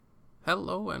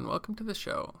Hello and welcome to the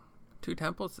show. Two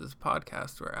Temples is a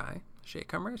podcast where I, Shay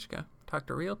Kamarishka, talk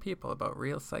to real people about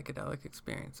real psychedelic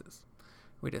experiences.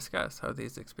 We discuss how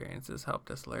these experiences helped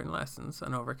us learn lessons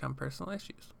and overcome personal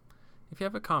issues. If you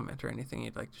have a comment or anything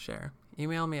you'd like to share,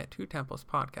 email me at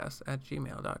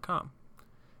twotemplespodcast@gmail.com.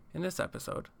 In this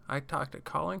episode, I talked to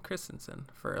Colin Christensen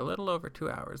for a little over 2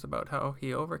 hours about how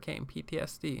he overcame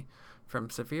PTSD from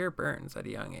severe burns at a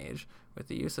young age with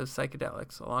the use of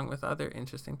psychedelics, along with other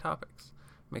interesting topics.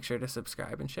 Make sure to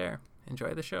subscribe and share.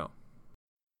 Enjoy the show.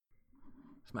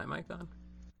 Is my mic on?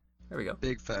 There we go.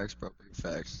 Big facts, bro. Big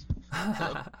facts.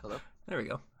 Hello? Hello? There we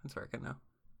go. It's working now.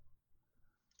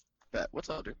 Bet. What's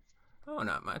up, dude? Oh,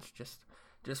 not much. Just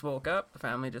woke up. The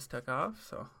family just took off,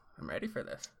 so I'm ready for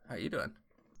this. How you doing?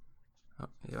 Oh,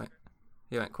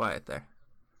 you went quiet there.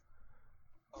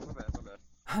 Oh, my bad.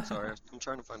 Sorry, I'm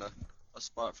trying to find a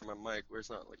spot for my mic where it's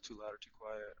not like too loud or too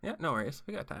quiet. Yeah, no worries.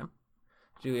 We got time.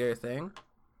 Do your thing.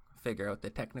 Figure out the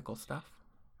technical stuff.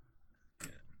 Yeah.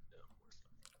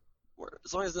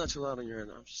 As long as it's not too loud on your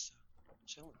end, I'm just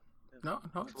chilling. Yeah. No,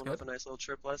 it's Coming good. off a nice little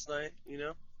trip last night, you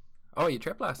know? Oh, you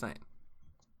tripped last night?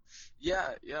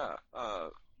 Yeah.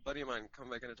 Buddy of mine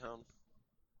coming back into town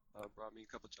brought me a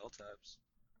couple gel tabs.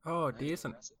 Oh, Nice,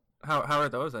 decent. impressive. How are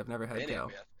those? I've never had Maniac, gel.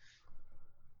 man.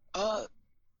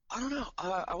 I don't know.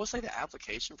 I would say the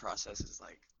application process is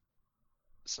like,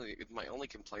 so my only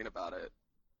complaint about it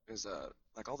is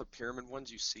like all the pyramid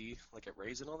ones you see like at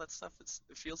Rays and all that stuff.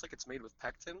 It feels like it's made with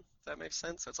pectin, if that makes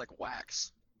sense. So it's like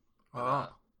wax. Oh,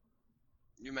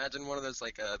 You imagine one of those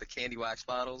like the candy wax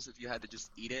bottles. If you had to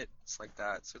just eat it, it's like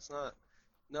that. So it's not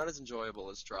as enjoyable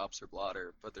as drops or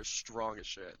blotter, but they're strong as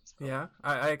shit. So, yeah.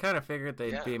 I kind of figured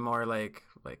they'd Yeah. be more like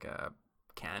a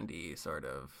candy sort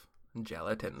of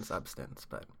gelatin substance,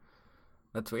 but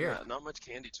that's weird. yeah, not much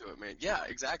candy to it, man. Yeah,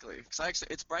 exactly.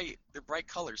 It's bright. They're bright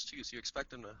colors too, so you expect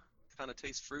them to kind of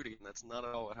taste fruity, and that's not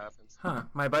at all what happens. Huh.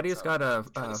 My buddy's So, got it's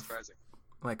kind of surprising.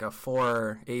 like a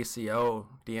 4 ACO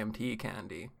DMT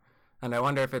candy, and I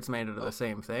wonder if it's made out of Oh. the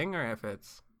same thing or if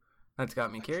that's got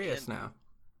me A curious candy? now.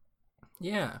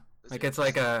 Yeah, Is like it it's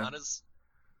like not as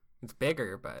it's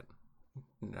bigger, but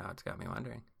now it's got me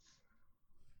wondering.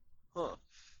 huh?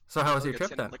 So how was your Like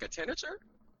trip then? like a tanager?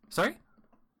 Sorry?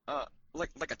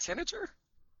 Like a tanager?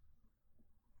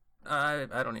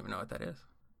 I don't even know what that is.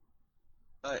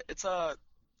 It's the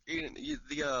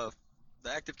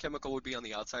active chemical would be on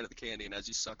the outside of the candy, and as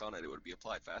you suck on it, it would be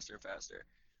applied faster and faster.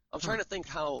 I'm trying to think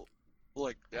how,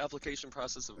 like, the application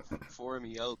process of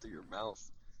 4-MeO through your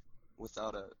mouth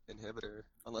without a inhibitor,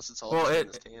 unless it's all Well, just in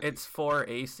this candy. it's 4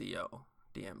 ACO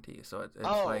DMT, so it's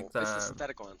oh, like it's the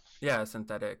synthetic one.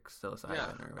 synthetic psilocybin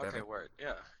Yeah. or whatever. Okay, word.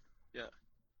 Yeah.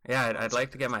 Yeah, I'd That's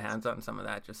like to get my crazy. hands on some of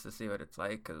that just to see what it's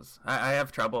like, because I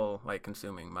have trouble like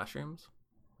consuming mushrooms.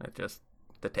 It just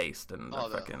the taste and Oh,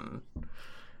 the the- fucking All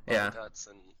yeah. the guts.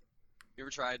 And you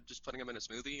ever tried just putting them in a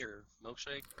smoothie or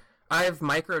milkshake? I've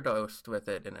microdosed with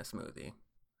it in a smoothie,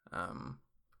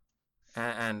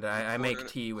 and I make Quarter-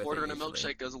 tea with Quarter it in a usually.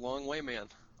 milkshake goes a long way, man.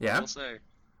 I Yeah, will say.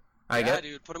 I Yeah, get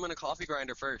dude, put them in a coffee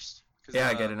grinder first. 'Cause, yeah,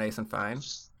 I get it nice and fine.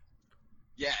 just-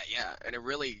 Yeah, and it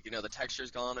really, the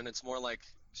texture's gone, and it's more like,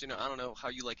 'cause, I don't know how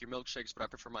you like your milkshakes, but I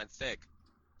prefer mine thick.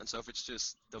 And so if it's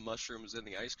just the mushrooms in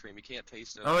the ice cream, you can't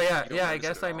taste it. Oh yeah, You don't yeah. I notice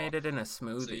guess at I all. made it in a So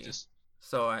you smoothie, just,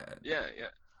 so I yeah.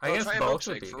 I Oh, guess try a both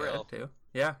would milkshake, be for good real. too.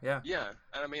 Yeah. Yeah,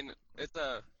 and I mean, it's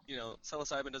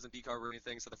psilocybin doesn't decarb or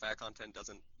anything, so the fat content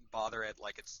doesn't bother it.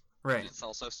 Like Right. it's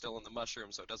also still in the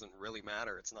mushroom, so it doesn't really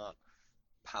matter. It's not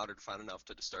powdered fine enough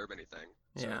to disturb anything.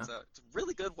 So Yeah. it's a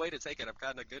really good way to take it. I've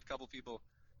gotten a good couple people.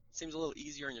 Seems a little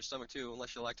easier in your stomach too,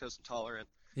 unless you're lactose intolerant.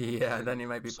 Yeah. And Then you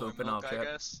might be soy pooping all milk, I trip.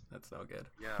 guess. That's no good.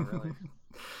 Yeah, really.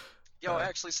 Yo, I Uh,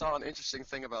 actually saw an interesting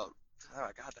thing about.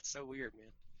 Oh God, that's so weird,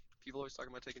 man. People always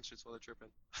talking about taking shits while they're tripping.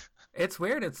 It's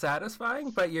weird. It's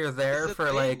satisfying, but you're there the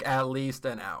for like thing. at least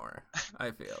an hour. I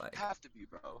feel like Have to be,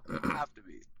 bro. Have to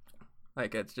be.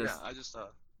 like it's just Yeah, I just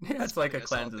yeah, it's like a funny, I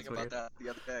saw cleanse. thing It's about weird. that the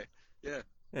other day. Yeah.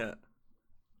 Yeah.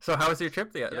 So how was your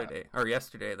trip the other Yeah. day or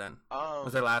yesterday then?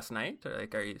 Was it last night or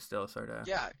like are you still sort of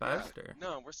Yeah. buzzed or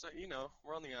No, we're still,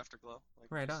 we're on the afterglow.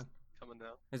 Like, right just on? coming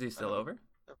down. Is he still Um, over?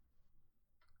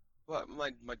 What,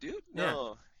 my dude? Yeah.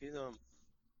 No, he's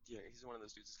he's one of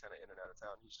those dudes that's kind of in and out of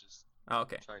town. He's just Oh,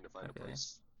 okay. trying to find a Okay.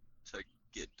 place to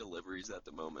get deliveries at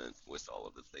the moment with all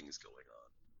of the things going on.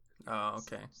 Oh,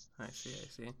 It's- okay. it's I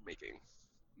see. Making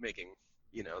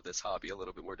this hobby a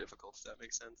little bit more difficult. Does that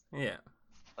make sense? Yeah.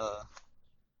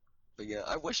 But yeah,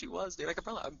 I wish he was, dude. I think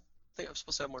I'm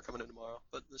supposed to have more coming in tomorrow,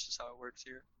 but that's just how it works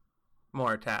here.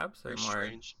 More tabs or Very more?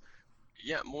 strange.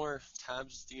 Yeah, more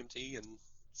tabs, DMT, and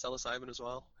psilocybin as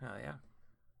well. Oh yeah.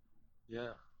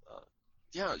 Yeah.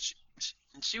 Yeah,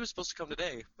 she was supposed to come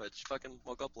today, but she fucking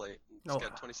woke up late. It's Oh,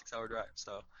 got a 26-hour drive,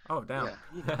 so oh, damn. yeah,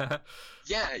 you know.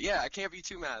 Yeah, I can't be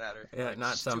too mad at her. Yeah, Like,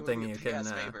 not she's doing something me a you big can.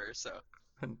 ass favor, so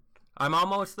I'm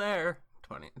almost there.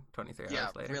 23 yeah,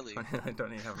 hours later. really. I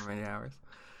don't even have many hours.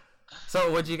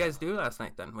 So, what'd you guys do last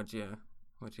night then? What'd you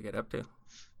get up to?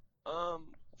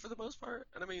 For the most part,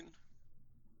 and I mean,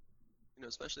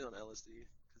 especially on LSD,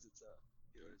 because it's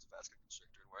it's a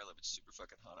vasoconstrictor, and where I live, it's super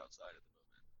fucking hot outside at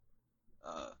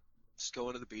the moment. Just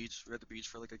going to the beach. We're at the beach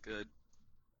for like a good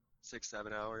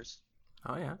 6-7 hours,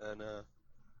 Oh yeah. and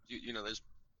there's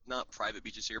not private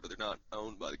beaches here, but they're not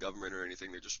owned by the government or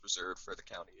anything. They're just reserved for the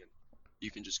county, and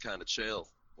you can just kind of chill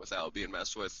without being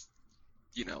messed with,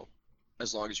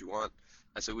 as long as you want.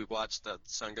 And so we watched the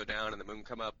sun go down and the moon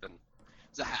come up, and it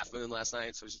was a half moon last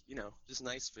night, so it was, just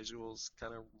nice visuals,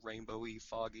 kind of rainbowy,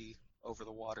 foggy over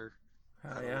the water.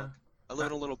 Oh Kinda yeah. look. I live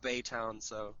in a little bay town,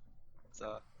 so it's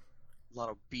a lot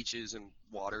of beaches and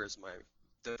water is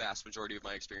the vast majority of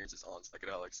my experiences on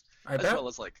psychedelics, I as bet. well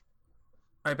as like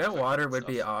I bet water would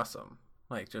be stuff. awesome.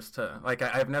 Like just to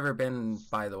I've never been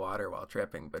by the water while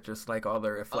tripping, but just like all the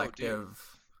Oh, dude,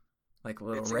 reflective, like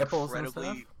little it's ripples and stuff.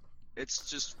 incredibly. It's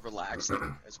just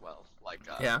relaxing as well. Like,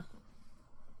 Yeah.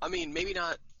 I mean, maybe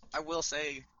not. I will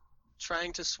say,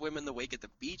 trying to swim in the wake at the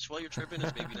beach while you're tripping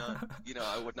is maybe not.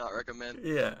 I would not recommend.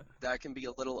 Yeah. That can be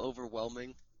a little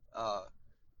overwhelming.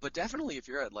 But definitely if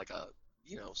you're at like a,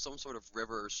 some sort of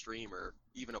river or stream or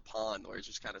even a pond where it's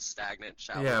just kind of stagnant,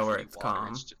 shallow, Yeah, where pretty it's water,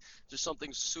 calm. it's just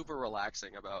something super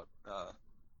relaxing about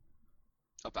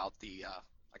the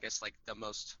I guess like the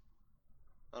most.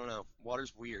 I don't know.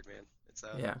 Water's weird, man.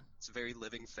 Yeah. It's a very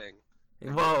living thing.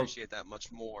 And you Well, appreciate that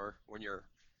much more when you're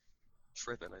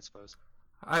tripping, I suppose.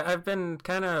 I've been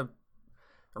kind of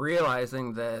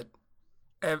realizing that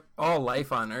all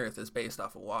life on Earth is based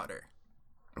off of water.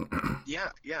 Yeah,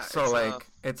 So it's like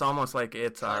it's almost like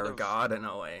it's kind our of. god in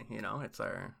a way, it's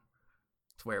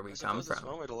where we I come suppose that's from.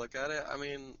 one way to look at it. I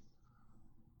mean,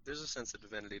 there's a sense of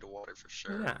divinity to water for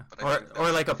sure. Yeah. But I think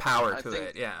Or like a power I to think,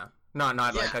 it, yeah. Not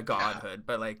like yeah, a godhood,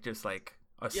 but like just like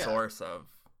a yeah, source of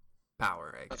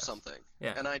power, I of guess. something.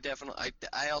 Yeah. And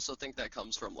I also think that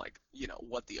comes from like,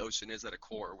 what the ocean is at a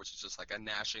core, which is just like a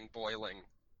gnashing, boiling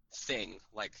thing.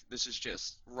 Like this is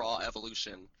just raw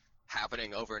evolution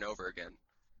happening over and over again.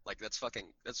 Like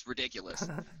that's ridiculous.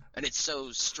 And it's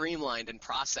so streamlined and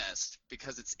processed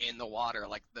because it's in the water.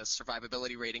 Like the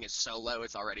survivability rating is so low,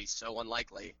 it's already so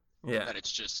unlikely Yeah. that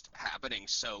it's just happening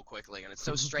so quickly. And it's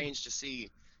so strange to see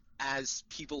as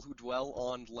people who dwell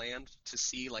on land to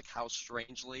see like how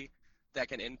strangely that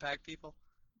can impact people.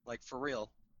 Like for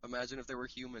real. Imagine if there were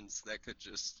humans that could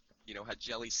just, had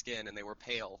jelly skin and they were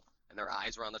pale and their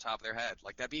eyes were on the top of their head.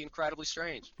 Like that'd be incredibly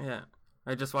strange. Yeah.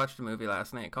 I just watched a movie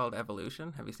last night called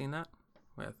Evolution. Have you seen that?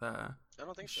 With I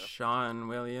don't think so. Sean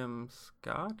William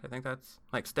Scott. I think that's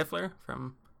like Stifler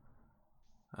from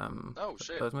Oh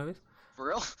shit. those movies. For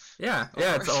real? Yeah, Of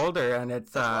yeah, it's course. older and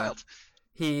it's That's wild.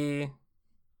 he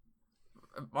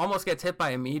almost gets hit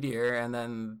by a meteor and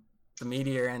then the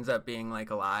meteor ends up being like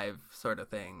alive sort of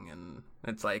thing and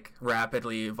it's like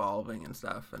rapidly evolving and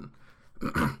stuff and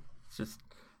it's just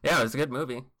yeah, it was a good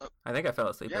movie. Uh, I think I fell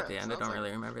asleep yeah, at the end. I sounds don't like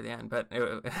really remember the end, but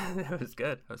it was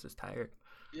good. I was just tired.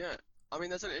 Yeah. I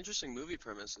mean, that's an interesting movie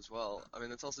premise as well. I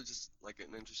mean, it's also just like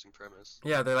an interesting premise.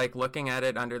 Yeah, they're like looking at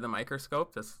it under the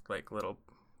microscope. This like little,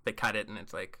 they cut it and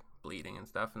it's like bleeding and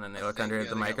stuff, and then they I look think, under yeah, the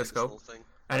they got like this microscope, little thing.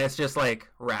 and it's just like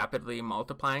rapidly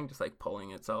multiplying, just like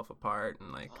pulling itself apart,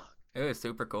 and like Fuck. it was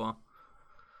super cool.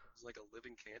 It's like a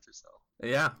living cancer cell.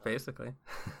 Yeah, basically.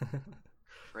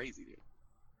 Crazy, dude.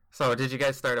 So, did you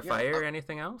guys start a Yeah. fire or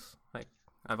anything else? Like,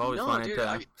 I've always No, wanted dude, to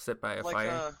I sit by a like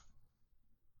fire.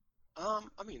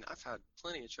 I mean, I've had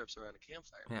plenty of trips around a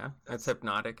campfire. Yeah, it's That's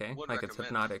hypnotic, eh? would Like it's recommend.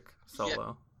 hypnotic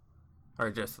solo,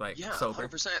 or just like Yeah, sober.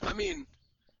 100%. I mean,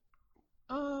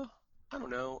 I don't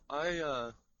know.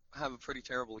 I have a pretty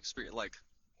terrible experience, like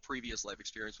previous life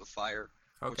experience with fire,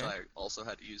 which Okay. I also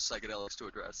had to use psychedelics to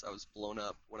address. I was blown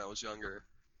up when I was younger,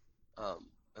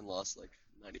 and lost like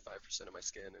 95% of my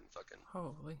skin and fucking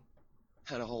Holy.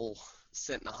 had a whole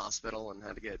stint in the hospital and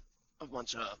had to get a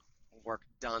bunch of work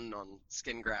done on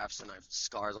skin grafts and I have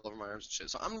scars all over my arms and shit.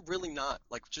 So I'm really not,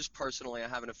 like, just personally, I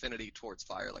have an affinity towards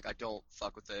fire. Like, I don't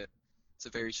fuck with it. It's a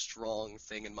very strong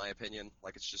thing in my opinion.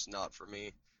 Like, it's just not for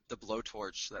me. The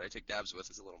blowtorch that I take dabs with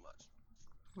is a little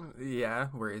much. Yeah,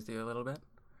 worries you a little bit.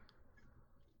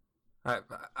 I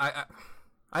I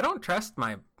I don't trust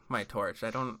my torch. I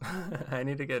don't. I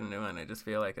need to get a new one. I just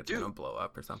feel like it's Dude. gonna blow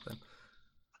up or something.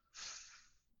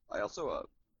 I also,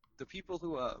 the people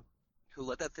who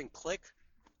let that thing click,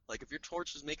 Like, if your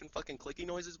torch is making fucking clicky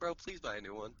noises, bro, please buy a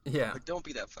new one. Yeah. Like, don't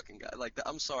be that fucking guy. Like,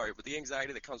 I'm sorry, but the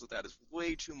anxiety that comes with that is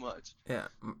way too much. Yeah.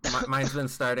 Mine's been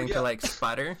starting Yeah. to like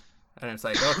sputter, and it's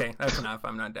like, okay, that's enough.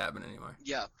 I'm not dabbing anymore.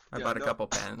 Yeah. I yeah, bought a no, couple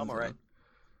pens. I'm alright. and-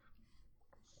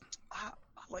 I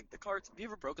like the carts. Have you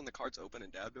ever broken the carts open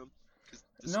and dabbed them? Because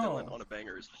No. distilling on a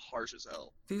banger is harsh as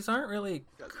hell. These aren't really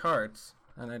Guys- carts,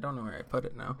 and I don't know where I put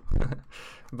it now.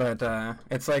 But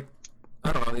it's like,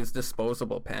 I don't know, these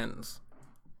disposable pens.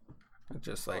 It's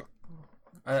just like,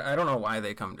 I don't know why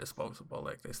they come disposable.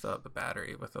 Like, they still have the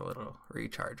battery with a little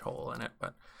recharge hole in it,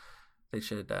 but they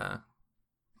should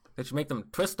make them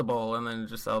twistable and then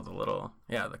just sell the little,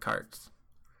 the carts.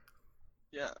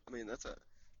 Yeah, I mean,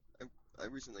 I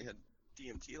recently had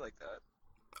DMT like that.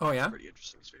 Oh yeah, Pretty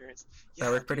interesting experience. That Yeah,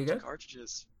 worked pretty DMT good?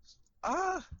 Cartridges.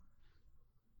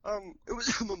 It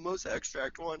was a mimosa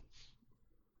extract one.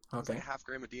 It's like okay, a half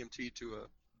gram of DMT to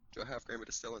a half gram of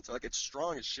distillant. So like it's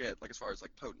strong as shit, like as far as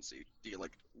like potency,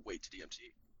 like weight to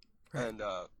DMT. Right. And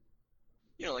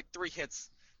like 3 hits.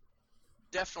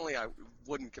 Definitely, I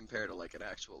wouldn't compare to like an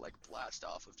actual like blast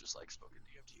off of just like smoking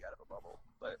DMT out of a bubble.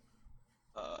 But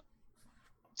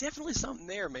definitely something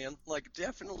there, man. Like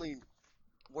definitely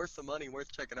worth the money,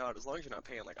 worth checking out. As long as you're not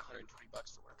paying like $120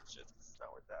 for one of the shit, it's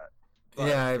not worth that. But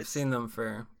yeah, I've it's seen them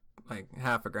for like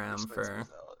half a gram expensive for as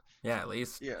hell. at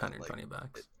least Yeah, $120.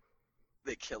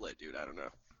 They kill it, dude. I don't know.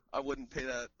 I wouldn't pay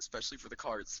that, especially for the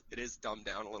cards. It is dumbed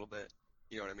down a little bit.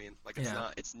 You know what I mean? Like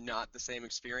Yeah. it's not the same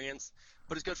experience,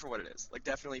 but it's good for what it is. Like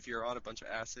definitely if you're on a bunch of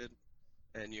acid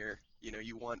and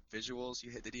you want visuals,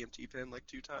 you hit the DMT pin like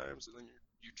 2 times and then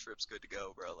your trip's good to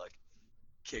go, bro. Like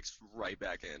kicks right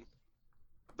back in.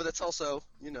 But that's also,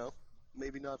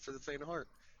 maybe not for the faint of heart.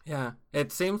 Yeah,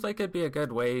 it seems like it'd be a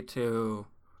good way to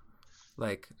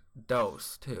like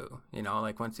dose too.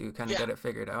 Like once you kind of Yeah. get it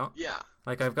figured out. Yeah,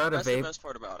 Like I've got a that's the vape. best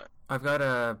part about it. I've got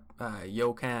a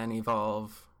Yokan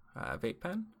Evolve vape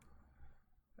pen,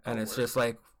 and Oh, it's word. just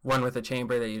like one with a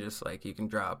chamber that you just like you can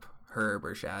drop herb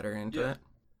or shatter into Yeah. it,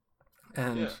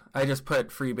 and Yeah. I just put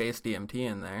freebase DMT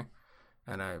in there,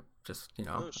 and I just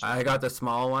Oh, shit. I got the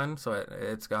small one, so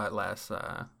it's got less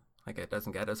like it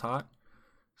doesn't get as hot,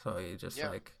 so you just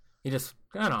Yeah.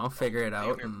 I don't know, figure it Damn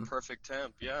out. near And, perfect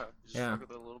temp, yeah. You just Yeah. fuck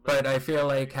with it a little bit. but I feel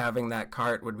like having that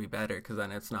cart would be better because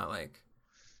then it's not like,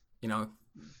 you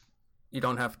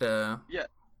don't have to.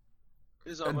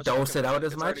 There's not much dose it fucking- out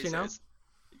as it's much, already says-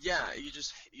 Yeah,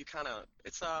 you kind of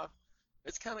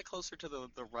it's kind of closer to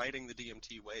the riding the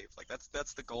DMT wave. Like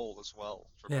that's the goal as well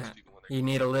for Yeah. most people when they're You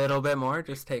need a little bit more,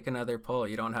 just take another pull.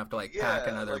 You don't have to like pack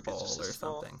Yeah, another like, it's bowl just a or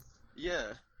small- something.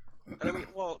 Yeah, and I mean,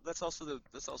 well, that's also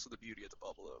the beauty of the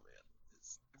bubble, though, man.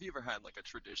 Have you ever had like a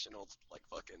traditional like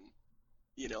fucking,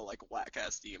 like whack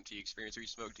ass DMT experience where you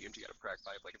smoke DMT out of crack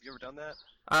pipe? Like, have you ever done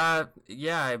that?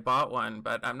 Yeah, I bought one,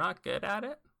 but I'm not good at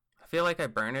it. I feel like I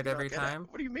burn it You're every not good at- time.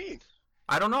 What do you mean?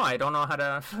 I don't know. I don't know how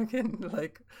to fucking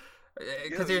like,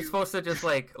 because Yeah, you're you- supposed to just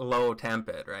like low temp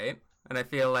it, right? And I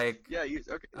feel like Yeah,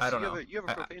 okay. I so don't know. You have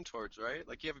a I- propane torch, right?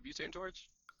 Like you have a butane torch.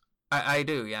 I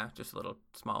do, yeah, just a little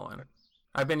small one.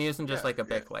 I've been using just Yeah, like a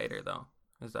yeah. Bic lighter though.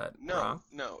 Is that No, wrong?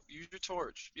 no. Use your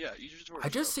torch. Yeah, use your torch. I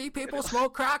just bro. see people And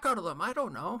smoke crack out of them. I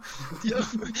don't know. Yeah.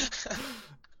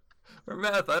 Or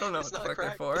meth. I don't know It's what the not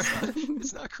fuck they're crack. for.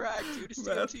 It's not crack, dude. It's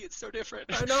Meth. DMT. It's so different.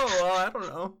 I know. Well, I don't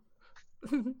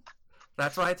know.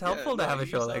 That's why it's Yeah, helpful to no, have a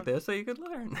you show use like that- this so you could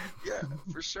learn. Yeah,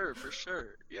 for sure.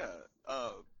 Yeah.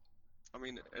 I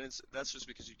mean, and that's just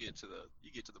because you get to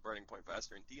the burning point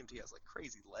faster, and DMT has like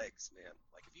crazy legs, man.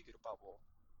 Like if you get a bubble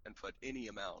and put any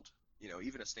amount,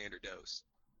 even a standard dose,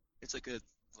 it's a good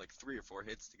like 3 or 4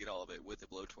 hits to get all of it with the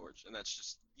blowtorch, and that's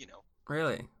just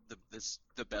Really?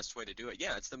 the best way to do it.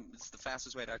 Yeah, it's the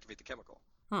fastest way to activate the chemical.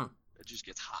 Hmm. It just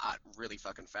gets hot really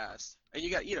fucking fast, and you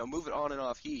got move it on and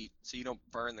off heat so you don't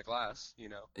burn the glass,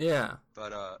 Yeah.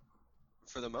 But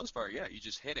for the most part, yeah, you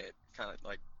just hit it kind of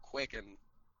like quick and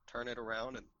turn it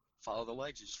around and follow the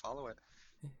legs. You just follow it,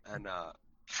 and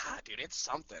God, dude, it's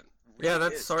something. It Yeah, really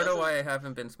that's is. sort of Doesn't- why I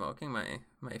haven't been smoking my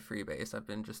freebase. I've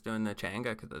been just doing the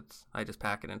Changa because I just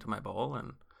pack it into my bowl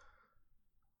and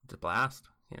it's a blast,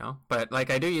 But like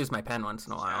I do use my pen once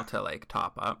in a while Yeah. to like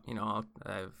top up,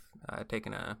 I've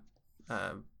taken a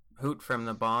hoot from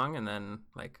the bong and then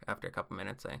like after a couple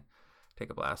minutes I take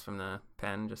a blast from the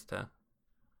pen just to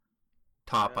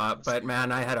top Yeah, up. But see,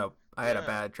 man, I had a Yeah.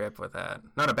 bad trip with that.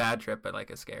 Not a bad trip, but like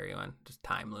a scary one. Just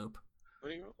time loop. What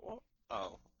do you?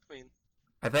 Oh, I mean,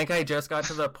 I think I just got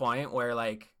to the point where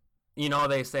like,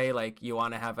 they say like you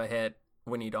want to have a hit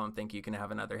when you don't think you can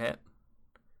have another hit.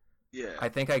 yeah, I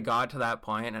think I got to that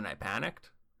point and I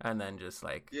panicked and then just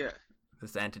like yeah.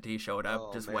 this entity showed up,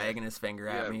 Oh just man. wagging his finger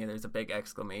Yeah. at me. There's a big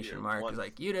exclamation Yeah. mark. He's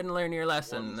like, "You didn't learn your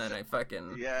lesson." And then I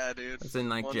fucking Yeah, dude. was in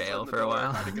like One foot jail in the for a door,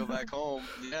 while. had to go back home.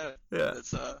 Yeah. Yeah.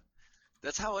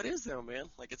 That's how it is though, man.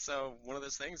 Like it's one of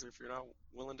those things. If you're not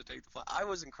willing to take the fight, I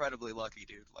was incredibly lucky,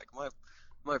 dude. Like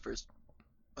my first,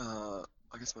 I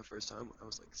guess my first time when I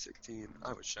was like 16,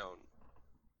 I was shown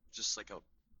just like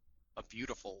a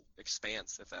beautiful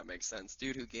expanse, if that makes sense.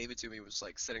 Dude who gave it to me was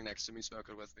like sitting next to me,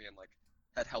 smoking with me, and like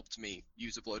had helped me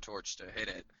use a blowtorch to hit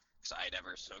it because I had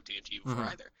never smoked TNT before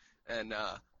Mhm. either. And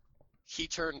he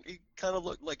kind of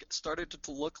looked like, started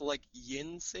to look like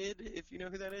Yin Sid, if you know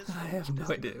who that is. I from have no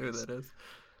Disney idea who movies. that is.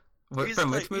 What, He's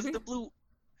from like, which movie? he's the blue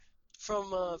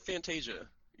from Fantasia.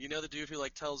 You know the dude who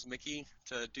like tells Mickey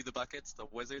to do the buckets, the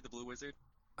wizard, the blue wizard.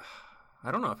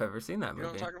 I don't know if I've ever seen that You know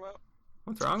what movie. I'm talking about?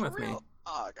 What's wrong For with me? real?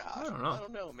 Oh gosh, I don't know. I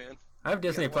don't know, man. I have You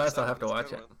Disney gotta watch Plus. I'll that have to one. watch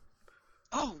It's a it. good one.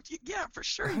 Oh yeah, for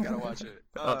sure you gotta watch it.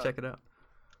 I'll check it out.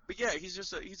 But yeah, he's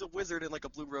a wizard in like a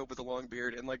blue robe with a long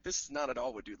beard, and like this is not at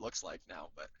all what dude looks like now,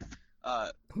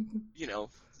 but you know,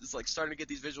 it's like starting to get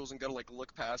these visuals and go to like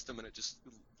look past him, and it just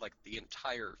like the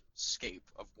entire scape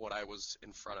of what I was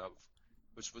in front of,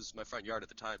 which was my front yard at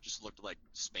the time, just looked like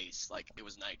space. Like it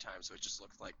was nighttime, so it just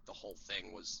looked like the whole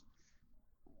thing was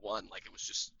one, like it was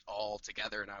just all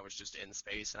together, and I was just in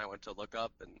space, and I went to look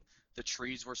up, and the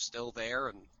trees were still there,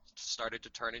 and started to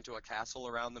turn into a castle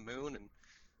around the moon, and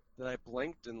then I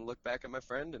blinked and looked back at my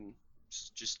friend, and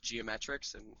just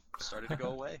geometrics, and started to go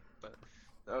away. But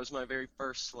that was my very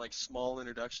first like small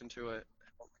introduction to it.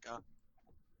 Oh my god.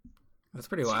 That's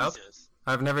pretty wild. Jesus.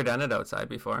 I've never done it outside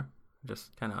before.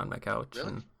 Just kind of on my couch. Really?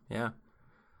 And, yeah.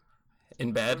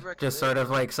 In bed. recommend Just sort it. of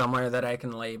like somewhere that I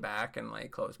can lay back and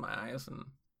like close my eyes and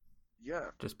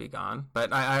Yeah. just be gone.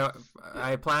 But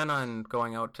I plan on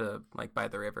going out to like by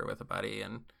the river with a buddy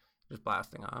and just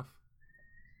blasting off.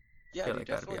 Yeah, feel you like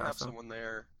that'd be definitely have awesome. someone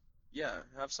there. Yeah,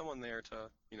 have someone there to,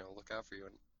 look out for you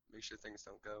and make sure things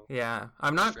don't go. Yeah,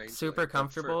 I'm not Strangely, super like,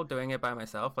 comfortable doing it by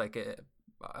myself. Like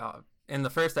in the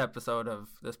first episode of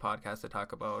this podcast, I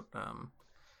talk about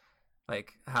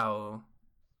like how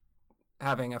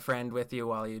having a friend with you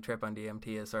while you trip on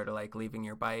DMT is sort of like leaving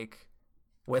your bike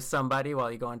with somebody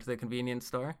while you go into the convenience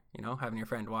store. You know, having your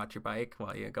friend watch your bike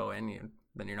while you go in.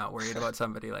 Then you're not worried about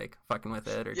somebody like fucking with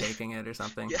it or Yeah. taking it or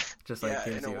something. Yeah, Just like yeah,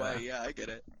 gives in a you way, yeah, I get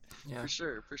it. yeah. For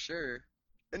sure.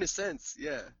 In a sense,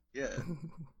 yeah.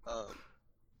 Um,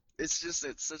 it's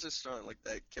such a strong, like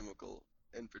that chemical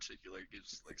in particular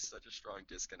gives like such a strong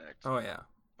disconnect Oh yeah.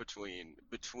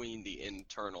 between the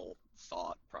internal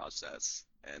thought process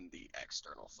and the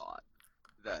external thought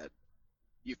that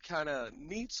you kind of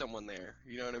need someone there.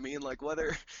 You know what I mean? Like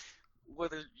whether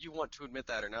you want to admit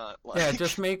that or not. Like,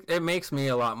 Yeah, it makes me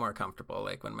a lot more comfortable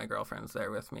like when my girlfriend's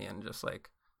there with me and just like,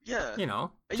 yeah. you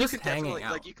know, And just you can hanging definitely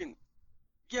out. like you can,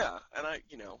 yeah. And I've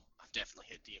definitely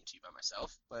hit DMT by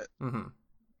myself, but hmm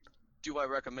do I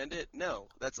recommend it? No.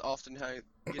 That's often how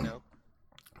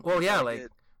Well, yeah, I like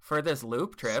get for this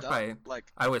loop trip, stuck.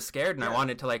 Like I was scared and I Yeah.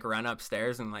 wanted to like run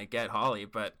upstairs and like get Holly,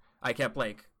 but I kept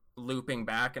like looping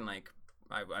back and like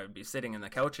I would be sitting in the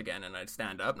couch again and I'd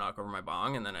stand up, knock over my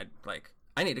bong, and then I'd like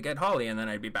I need to get Holly, and then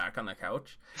I'd be back on the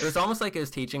couch. It was almost like it was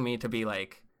teaching me to be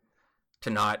like to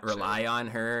not rely on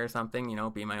her or something, you know,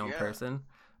 be my own Yeah. person.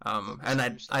 Focus And on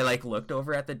I yourself. like looked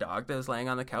over at the dog that was laying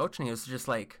on the couch, and he was just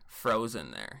like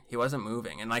frozen there. He wasn't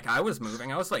moving, and like I was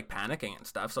moving, I was like panicking and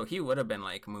stuff. So he would have been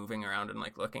like moving around and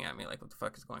like looking at me like, what the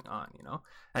fuck is going on, you know?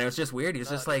 And it was just weird. He was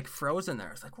just like frozen there.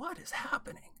 I was like, what is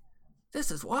happening? This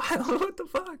is wild. What the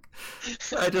fuck?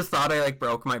 I just thought I like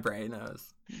broke my brain. I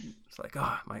was just like,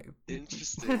 oh my.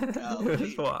 Interesting. It was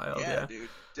Golly. wild. Yeah, Dude.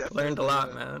 Definitely. learned a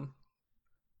lot, man.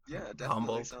 Yeah, definitely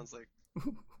Humbled. sounds like.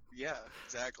 Yeah,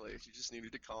 exactly. You just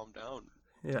needed to calm down.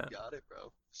 Yeah. You got it,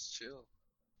 bro. Just chill.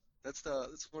 That's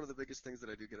one of the biggest things that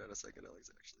I do get out of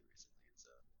psychedelics actually recently. It's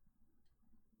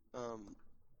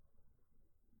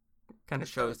Kind of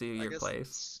it's shows not, you I your guess,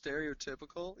 place.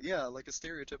 stereotypical. Yeah, like as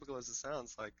stereotypical as it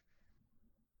sounds, like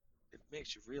it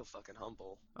makes you real fucking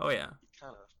humble. Oh yeah. You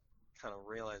kind of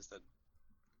realize that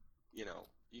you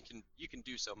can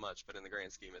do so much, but in the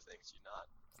grand scheme of things,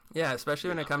 Yeah, especially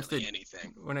you're when it not comes really to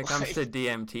anything. when it comes to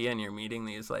DMT and you're meeting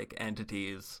these like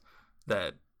entities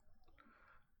that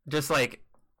just like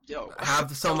Yo,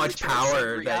 have so totally much transcend power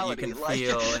that you reality, can like,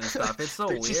 feel and stuff. It's so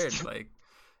they're weird. just- Like,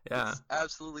 yeah. It's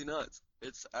absolutely nuts.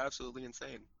 It's absolutely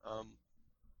insane.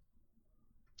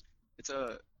 It's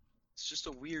just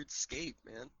a weird scape,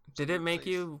 man. It's a Did it weird make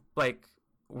place. you like?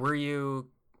 Were you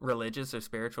religious or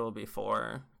spiritual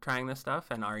before trying this stuff,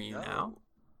 and are you now?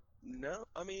 No,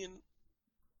 I mean,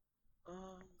 Um,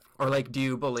 Or like, do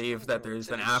you believe that it's there's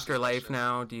an an interesting afterlife question.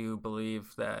 now? Do you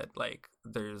believe that like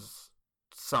there's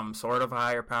some sort of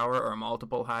higher power or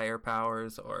multiple higher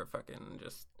powers or fucking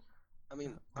just I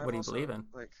mean, what I've do you believe also in?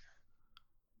 like,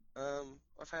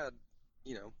 I've had,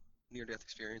 you know, near-death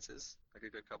experiences, like a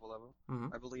good couple of them.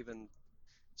 Hmm. I believe in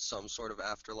some sort of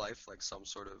afterlife, like some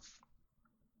sort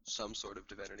of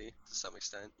divinity to some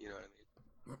extent. You know what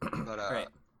I mean? But Right.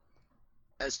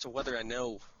 as to whether I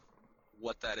know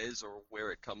what that is or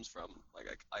where it comes from, like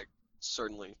I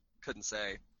certainly couldn't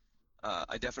say.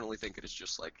 I definitely think it is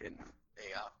just like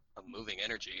a moving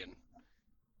energy, and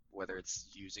whether it's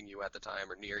using you at the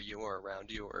time or near you or around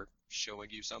you or showing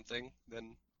you something,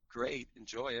 then great,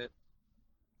 enjoy it.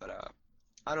 But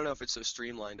I don't know if it's so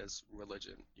streamlined as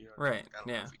religion. You know what I mean? Right. Like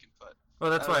Yeah.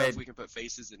 Well, I that's don't know why if we can put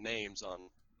faces and names on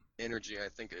energy. I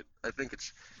think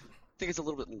it's a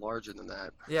little bit larger than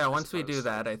that, yeah, I once we do suppose.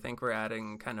 that, Like, I think we're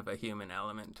adding kind of a human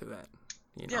element to it,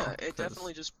 you yeah, know, it cuz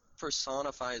definitely just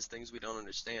personifies things we don't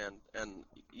understand. And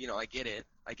I get it.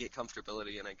 I get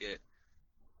comfortability, and I get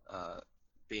uh,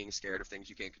 being scared of things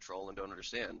you can't control and don't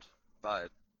understand.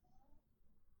 But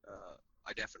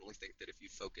I definitely think that if you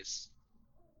focus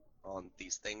on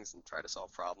these things and try to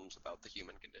solve problems about the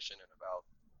human condition and about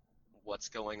what's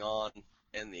going on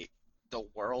in the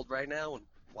world right now and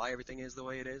why everything is the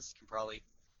way it is, can probably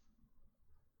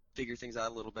figure things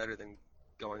out a little better than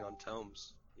going on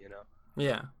tomes.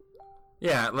 yeah.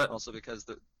 Yeah, Also because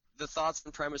the thoughts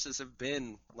and premises have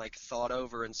been like thought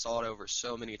over and sought over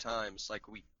so many times. Like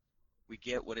we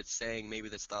get what it's saying. Maybe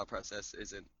this thought process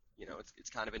isn't. It's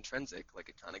kind of intrinsic. Like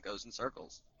it kind of goes in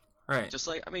circles. right. Just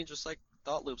like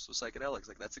thought loops with psychedelics.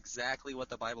 Like that's exactly what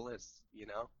the Bible is.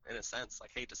 In a sense. Like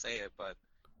hate to say it, but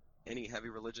any heavy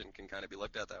religion can kind of be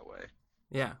looked at that way.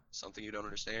 Yeah. Something you don't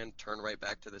understand, turn right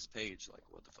back to this page. Like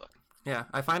what the fuck? Yeah,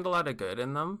 I find a lot of good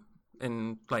in them.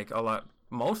 In like a lot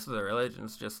most of the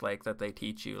religions just like that they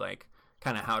teach you like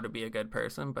kind of how to be a good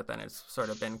person, but then it's sort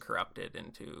of been corrupted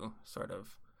into sort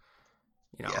of,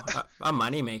 Yeah. a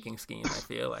money making scheme, I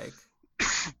feel like,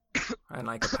 and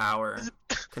like a power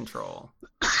control.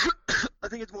 I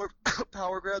think it's more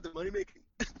power grab than money making.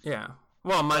 Yeah.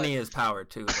 Well, But money is power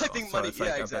too, I though. think So money. it's Yeah,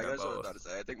 like a bit exactly. of That's what I was both. about to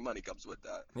say. I think money comes with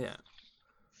that. Yeah.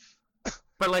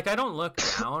 But like, I don't look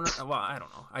down. Well, I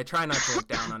don't know. I try not to look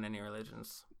down on any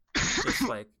religions. Just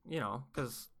like,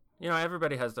 because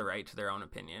everybody has the right to their own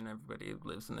opinion. Everybody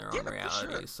lives in their Yeah, own for sure.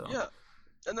 reality. So. Yeah,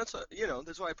 and that's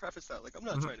why I preface that. Like, I'm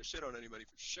not Hmm. trying to shit on anybody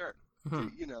for sure. Hmm.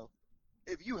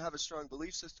 If you have a strong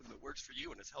belief system that works for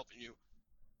you and is helping you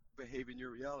behave in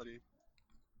your reality,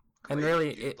 And great,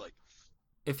 really, dude. Like,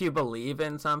 if you believe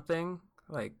in something,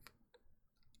 like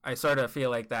I sort of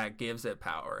feel like that gives it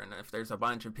power. And if there's a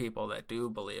bunch of people that do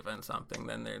believe in something,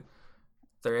 then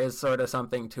there is sort of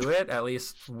something to it. At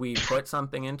least we put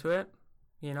something into it,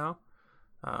 you know.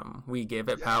 We give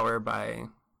it yeah, power by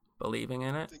believing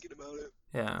in it. thinking about it.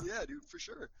 Yeah. Yeah, dude, for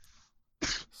sure.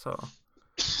 So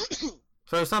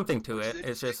there's something to Which is it.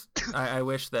 It's interesting. just I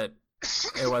wish that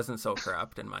it wasn't so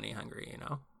corrupt and money hungry.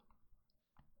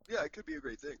 Yeah, it could be a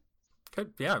great thing.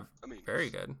 Could yeah, I mean, very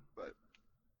good. but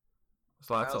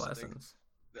There's I lots of also think lessons.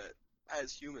 that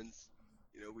as humans,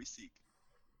 we seek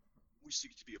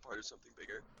to be a part of something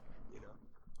bigger. You know,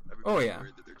 Oh everybody's yeah,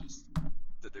 worried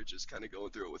that they're just kind of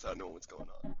going through it without knowing what's going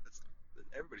on.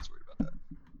 Everybody's worried about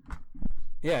that.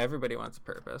 yeah. Everybody wants a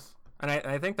purpose, and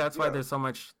I think that's why Yeah, there's so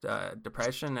much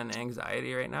depression and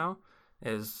anxiety right now.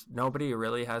 Is nobody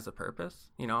really has a purpose?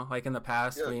 Like in the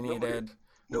past, yeah. we Nobody, needed.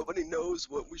 nobody knows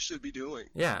what we should be doing.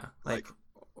 Yeah, like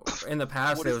Like, in the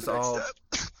past, what it is was the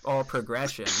next all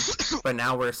progression, step? but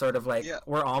now we're sort of like Yeah,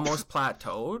 we're almost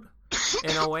plateaued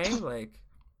in a way. Like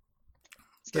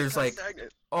it's getting there's kind of like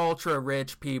stagnant. ultra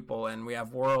rich people and we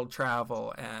have world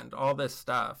travel and all this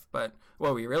stuff, but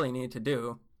what we really need to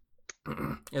do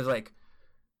is like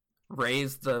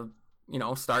raise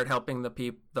start helping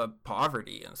the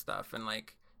poverty and stuff, and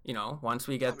like once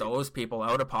we I get mean, those people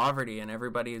out of poverty and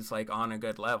everybody's like on a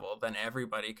good level, then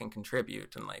everybody can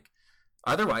contribute. And like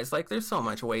otherwise, like there's so yeah,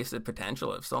 much wasted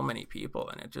potential of so many people,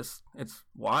 and it's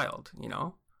wild.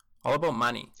 All about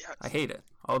money. yeah. I hate it.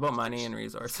 All about money It's and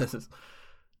resources. it's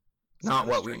Not kind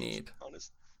of what we strange, need.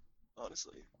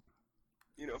 honestly.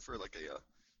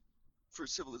 For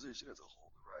civilization as a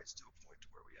whole to rise to a point to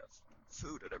where we have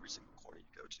food at every single corner you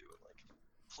go to, and like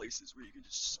places where you can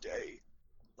just stay,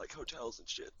 like hotels and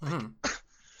shit. Like Hmm.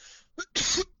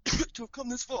 to have come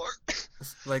this far.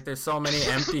 Like there's so many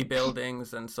empty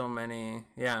buildings and so many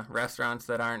restaurants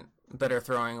that are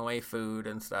throwing away food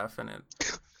and stuff, and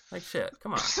it like shit,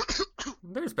 come on,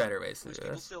 there's better ways to There's do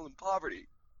people this. still in poverty.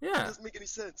 It Yeah. doesn't make any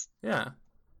sense. Yeah.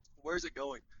 Where's it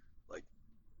going? Like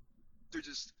they're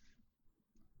just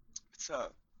it's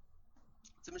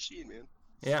a machine, man.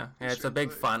 Yeah, yeah, it's a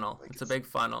big funnel. Like It's a big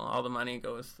funnel. All the money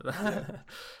goes to yeah, that.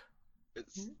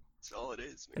 it's all it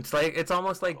is, man. It's like it's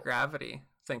almost like Funnel. gravity.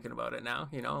 Thinking about it now,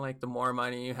 like the more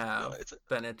money you No, have,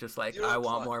 then it just like I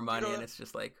want more money, and it's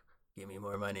just like give me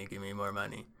more money, give me more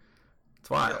money. It's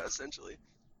wild. yeah, essentially.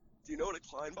 Do you know what a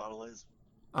Klein bottle is?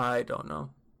 I don't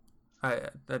know.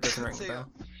 That doesn't ring It's a a,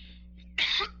 bell.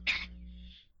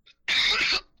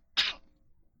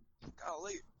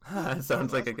 golly.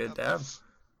 Sounds like a good dab.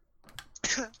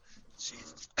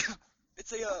 Jeez.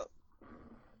 It's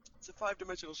a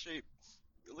five-dimensional shape.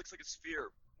 It looks like a sphere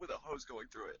with a hose going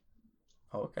through it.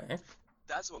 Okay.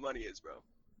 That's what money is, bro.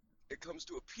 It comes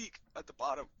to a peak at the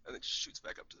bottom and then shoots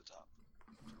back up to the top.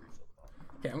 To refill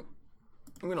the bottle. Okay.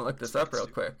 I'm gonna look this up real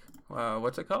quick.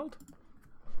 What's it called?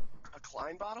 A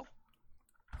Klein bottle?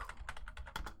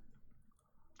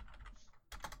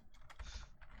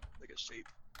 Like a shape.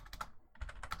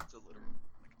 It's a literal,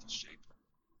 like it's a shape.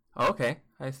 Okay,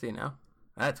 I see now.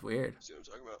 That's weird. See what I'm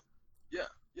talking about? Yeah,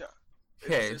 yeah.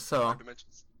 Okay, It's so 5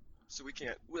 dimensions. So we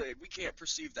can't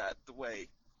perceive that the way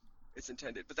it's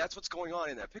intended. But that's what's going on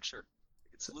in that picture.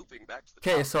 It's looping back to the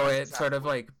top. okay, so That's it exactly sort of what-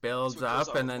 like builds that's what goes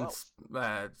up on and with then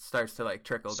wealth. starts to like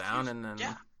trickle down, and then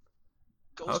Yeah.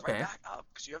 Goes Okay. right back up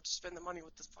because you have to spend the money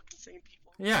with the fucking same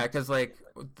people. yeah, because like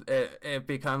it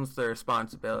becomes the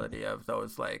responsibility of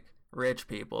those like rich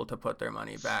people to put their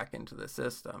money back into the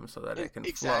system so that it can flow.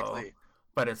 Exactly.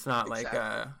 But it's not like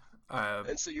Exactly. a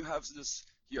And so you have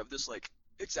this like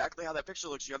exactly how that picture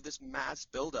looks. You have this mass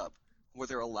buildup where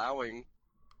they're allowing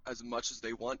as much as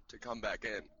they want to come back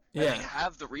in. And Yeah. they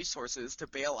have the resources to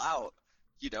bail out,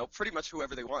 pretty much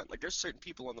whoever they want. Like there's certain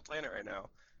people on the planet right now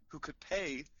who could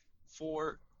pay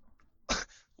for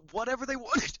whatever they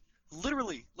wanted.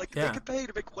 Literally. Like Yeah. they could pay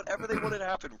to make whatever they wanted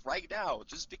happen right now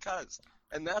just because.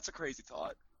 And that's a crazy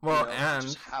thought. well, to and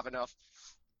just have enough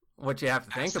what you have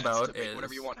to think assets about to make is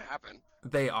whatever you want to happen.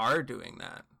 they are doing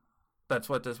that. That's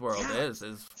what this world Yeah, is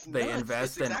it's they nuts.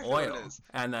 invest It's in exactly what it oil, is.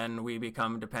 and then we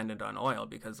become dependent on oil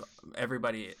because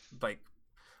everybody like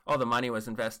all the money was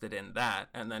invested in that,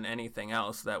 and then anything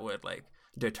else that would like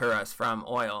deter us from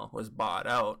oil was bought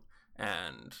out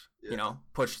and Yeah.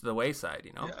 pushed to the wayside,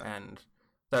 Yeah. and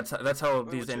that's how Well,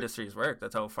 these what's your- industries work.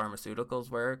 That's how pharmaceuticals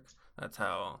work. That's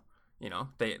how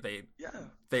Yeah.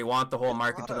 they want the whole It's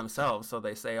market to product. themselves, so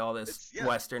they say all this It's- yeah.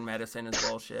 Western medicine is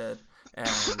bullshit, and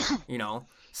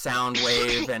sound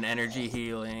wave and energy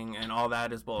healing and all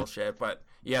that is bullshit. But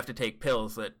you have to take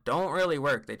pills that don't really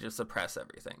work; they just suppress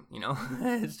everything.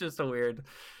 It's just a weird,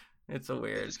 it's a They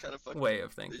weird just kind of fuck. way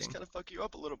of They just thinking. kind of fuck you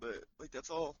up a little bit. Like that's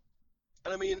all.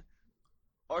 And I mean,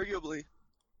 arguably,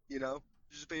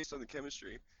 just based on the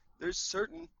chemistry, there's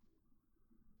certain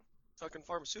fucking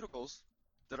pharmaceuticals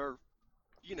that are,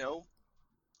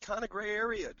 kind of gray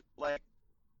area, like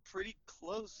pretty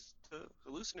close to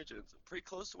hallucinogens, pretty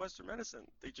close to Western medicine.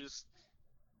 They just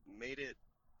made it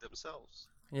themselves.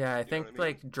 Yeah, I You know think what I mean?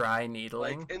 like dry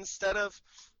needling. Like instead of,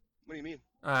 what do you mean?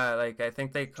 Like I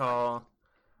think they call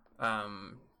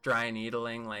dry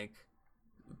needling like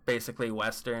basically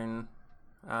Western,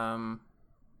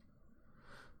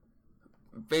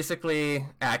 basically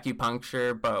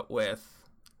acupuncture but with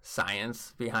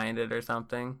science behind it or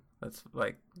something. That's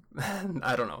like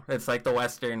I don't know. It's like the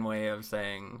Western way of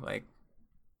saying like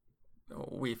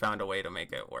we found a way to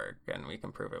make it work and we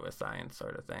can prove it with science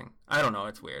sort of thing. I don't know.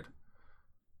 It's weird.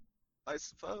 I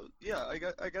suppose, yeah,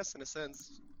 I guess in a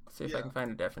sense, Let's see if I Yeah. can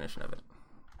find a definition of it.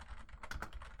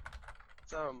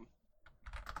 it's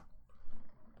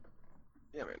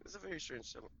yeah, man, it's a very strange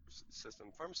system.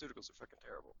 Pharmaceuticals are fucking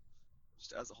terrible,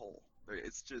 just as a whole.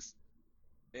 It's just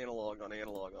analog on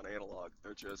analog on analog.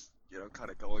 They're just, kind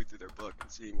of going through their book and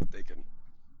seeing what they can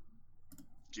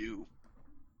do.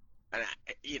 And,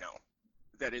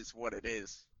 that is what it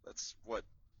is. That's what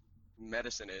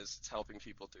medicine is. It's helping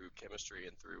people through chemistry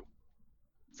and through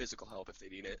physical help if they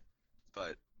need it.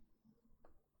 But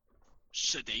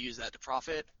should they use that to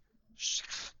profit?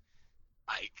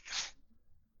 I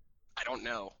don't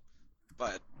know,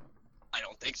 but I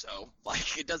don't think so.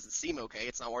 Like, it doesn't seem okay.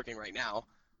 It's not working right now.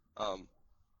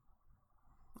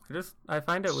 I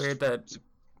find it weird that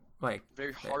like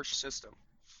Very harsh system.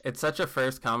 it's such a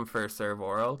first come first serve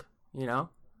world,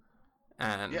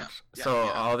 and Yeah, so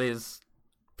yeah. all these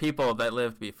people that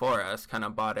lived before us kind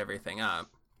of bought everything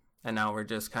up, and now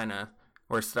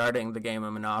we're starting the game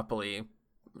of Monopoly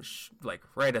like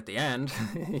right at the end,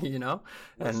 and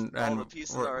All the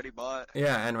pieces we're- already bought.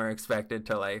 yeah, and we're expected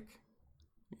to like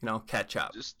catch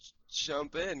up. Just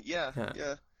jump in. Yeah, Yeah.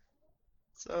 yeah.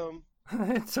 It's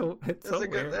It's so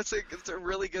weird. It's a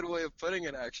really good way of putting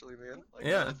it, actually, man. Like,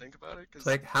 Yeah. now that I think about it, It's because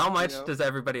like, how much know? does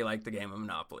everybody like the game of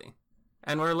Monopoly?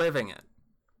 And we're living it.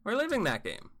 We're living that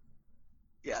game.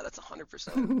 Yeah, that's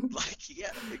 100%. Like,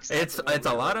 yeah, exactly. It's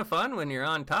a lot of fun when you're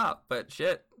on top, but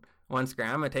shit, once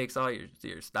grandma takes all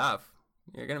your stuff,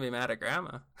 you're gonna be mad at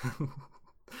grandma.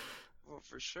 Well,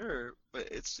 for sure, but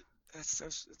it's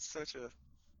such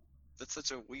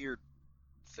a weird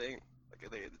thing.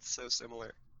 Like, it's so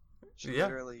similar. You Yeah.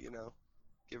 literally,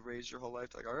 get raised your whole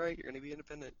life like, all right, you're gonna be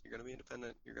independent. You're gonna be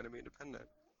independent. You're gonna be independent.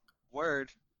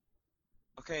 Word.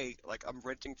 Okay, like I'm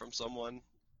renting from someone.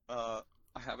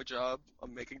 I have a job.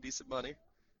 I'm making decent money.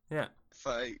 Yeah. If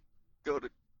I go to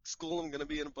school, I'm gonna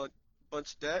be in a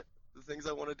bunch of debt. The things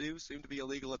I want to do seem to be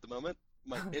illegal at the moment.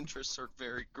 My interests are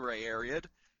very gray areaed.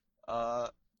 Uh,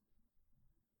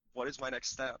 what is my next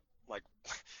step? Like,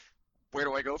 where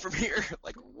do I go from here?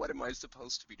 Like, what am I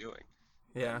supposed to be doing?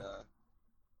 Yeah. And,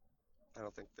 I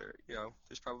don't think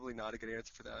there's probably not a good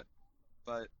answer for that.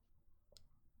 But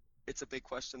it's a big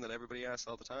question that everybody asks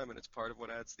all the time, and it's part of what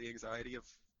adds the anxiety of,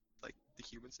 like, the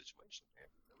human situation, man.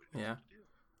 That we don't know Yeah. what to do.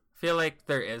 Feel like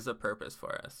there is a purpose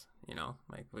for us,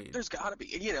 like There's gotta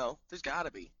be, there's gotta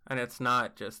be. and it's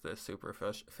not just the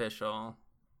superficial,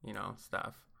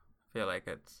 stuff. I feel like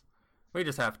we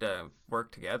just have to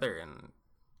work together and,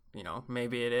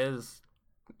 maybe it is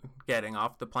getting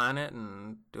off the planet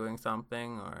and doing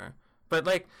something but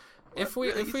like, if we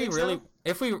You think really, so?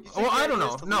 if we, You think well, I the don't idea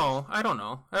know. is to No, I don't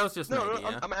know. That was just an No,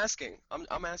 idea. I'm asking.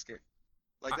 I'm asking.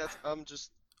 Like, I'm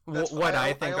just. What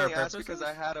I think our only purpose asked because is?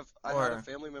 I had a Or-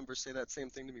 family member say that same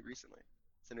thing to me recently.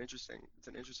 It's an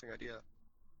interesting idea,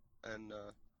 and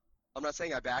I'm not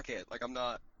saying I back it. Like, I'm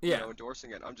not Yeah.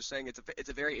 endorsing it. I'm just saying it's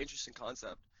a very interesting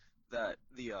concept that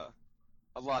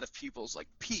a lot of people's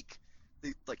peak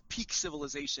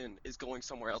civilization is going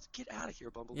somewhere else. Get out of here,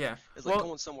 Bumblebee. Yeah. It's like Well,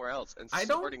 going somewhere else and I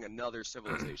don't- starting another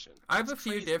civilization. I have It's a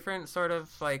few crazy. different sort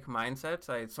of like mindsets.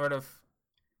 I sort of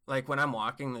like when I'm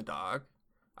walking the dog,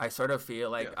 I sort of feel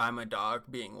like Yeah. I'm a dog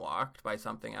being walked by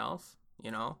something else,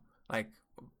 Like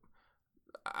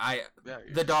Yeah,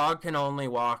 the dog can only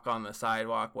walk on the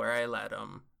sidewalk where I let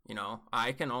him,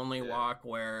 I can only Yeah. walk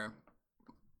where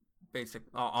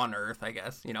on earth, I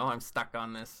guess, I'm stuck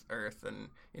on this earth and,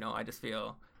 I just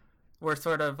feel we're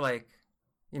sort of like,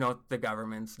 the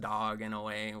government's dog in a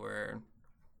way where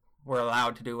we're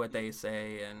allowed to do what they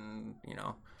say and,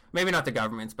 maybe not the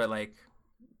government's, but like,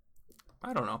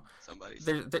 I don't know. somebody's.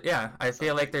 I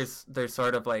feel like there's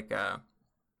sort of like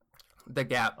the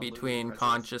gap A looming between presence.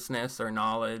 consciousness or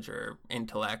knowledge or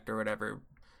intellect or whatever,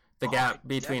 the Oh, I gap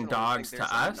between definitely dogs think to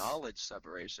there's a us. knowledge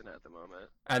separation at the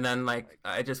moment. And then, like,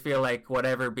 I just feel like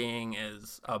whatever being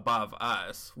is above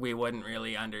us, we wouldn't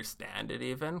really understand it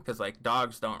even. Because, like,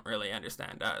 dogs don't really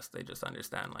understand us. They just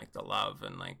understand, like, the love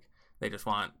and, like, they just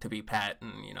want to be pet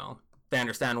and, they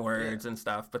understand words and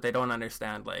stuff. But they don't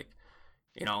understand, like,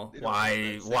 They don't have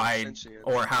why, that why, sentience.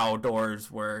 or how doors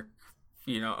work,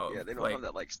 Yeah, they don't like, have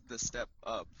that, like, the step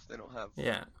up. They don't have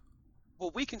yeah.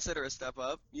 what we consider a step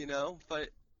up, but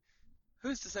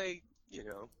who's to say,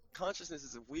 consciousness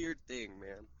is a weird thing,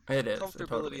 man. It is. It Comfortability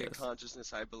totally and is.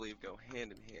 consciousness, I believe, go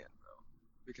hand in hand, bro.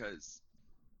 Because,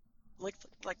 like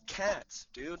cats,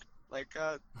 dude. Like,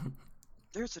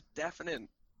 there's a definite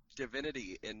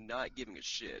divinity in not giving a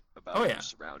shit about Oh, your yeah.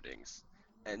 surroundings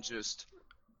and just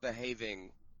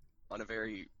behaving on a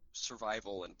very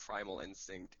survival and primal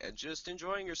instinct and just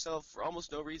enjoying yourself for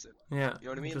almost no reason. Yeah. You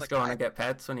know what I mean? Just Like, going to get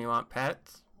pets when you want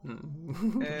pets. And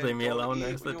Leave me going to alone eat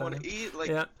the rest when of you the want time. to eat, like,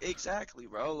 Yeah. exactly,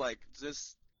 bro. Like,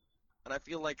 just, and I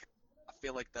feel like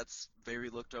that's very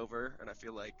looked over, and I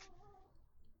feel like,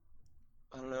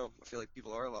 I don't know, I feel like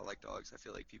people are a lot like dogs. I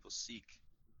feel like people seek,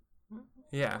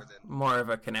 Yeah. more than More of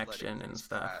a connection and things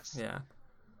stuff. pass. Yeah.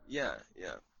 yeah,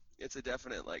 it's a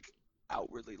definite, like,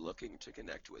 outwardly looking to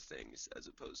connect with things as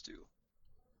opposed to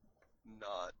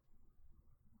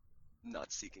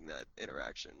not seeking that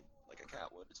interaction like a cat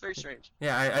would. It's very strange.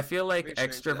 Yeah, I feel like Very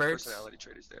strange that extroverts personality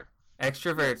trait is there.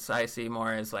 I see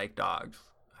more as like dogs,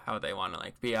 how they want to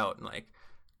like be out and like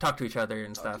talk to each other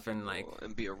and Talk to stuff and like people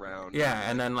and be around. yeah,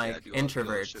 and then yeah, like do all that shit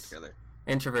introverts together.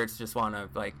 introverts just want to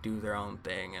like do their own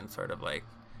thing and sort of like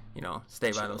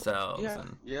stay by Chill. themselves Yeah,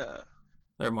 and yeah.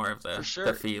 they're more of For the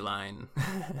sure. feline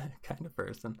kind of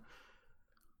person.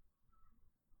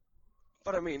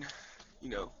 But I mean,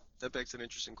 that begs an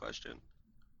interesting question.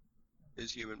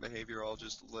 Is human behavior all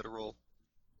just literal,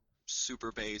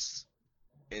 super base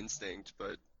instinct,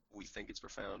 but we think it's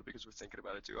profound because we're thinking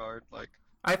about it too hard? Like,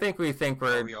 I think we think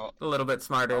we're Are we all- a little bit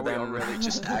smarter are we than all really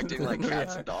just acting like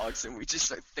cats Yeah. and dogs, and we just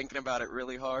start thinking about it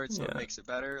really hard, so Yeah. it makes it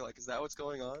better? Like, is that what's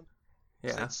going on?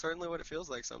 Yeah. It's certainly what it feels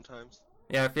like sometimes.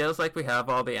 Yeah, it feels like we have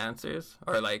all the answers,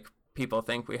 or like people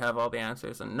think we have all the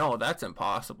answers, and no, that's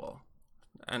impossible.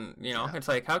 And, Yeah, it's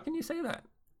like, how can you say that?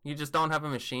 You just don't have a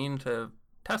machine to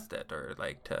test it or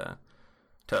like to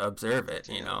observe it,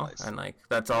 to analyze. And like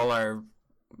that's all our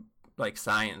like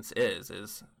science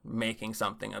is making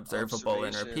something observable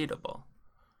and Observation. repeatable.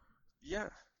 Yeah,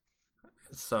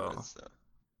 So that's a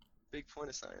big point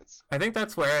of science. I think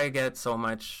that's where I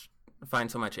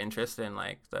find so much interest in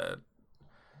like the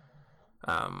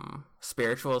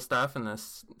spiritual stuff and the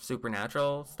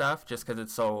supernatural stuff, just because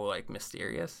it's so like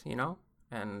mysterious,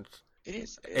 and It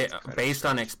is. It's incredibly based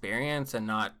on strange. experience and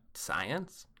not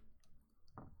science,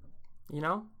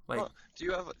 like Huh. Do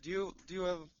you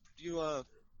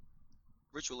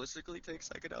ritualistically take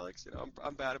psychedelics?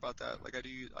 I'm bad about that. Like I do.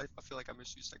 I feel like I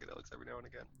misuse psychedelics every now and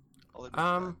again. I'll admit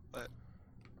to that. um But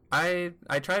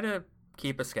I try to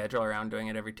keep a schedule around doing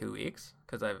it every 2 weeks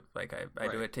because I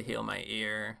do right. it to heal my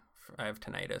ear. I have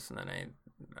tinnitus, and then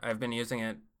I've been using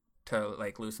it to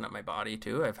like loosen up my body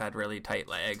too. I've had really tight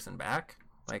legs and back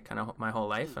like kind of my whole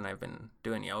life, Hmm. and I've been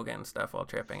doing yoga and stuff while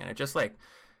tripping, and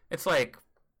it's like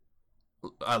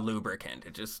a lubricant.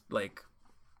 It just like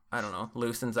I don't know,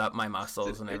 loosens up my It's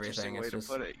an muscles and everything. interesting It's way to just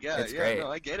put it. Yeah, it's yeah. great.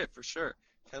 No, I get it for sure.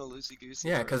 Kind of loosey goosey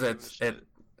Yeah, for because giving a shit.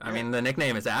 I Yeah. mean the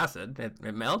nickname is acid. It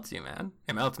melts you, man.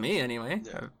 It melts me anyway.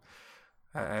 Yeah.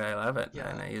 I love it, Yeah.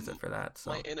 and I use it for that.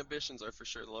 My So, inhibitions are for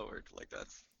sure lowered. Like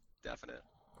that's definite.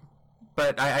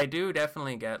 but I do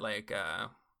definitely get like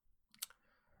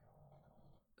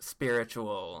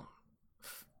spiritual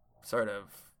sort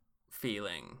of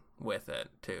feeling with it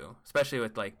too, especially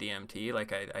with like DMT.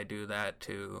 Like I do that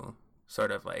to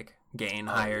sort of like gain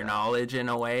Oh higher yeah, knowledge in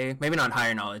a way. Maybe not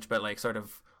higher knowledge, but like sort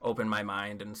of open my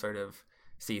mind and sort of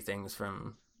see things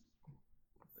from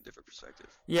a different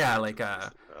perspective. yeah, Go to like a place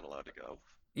that you're not allowed to go.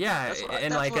 yeah,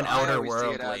 in That's like what an I outer always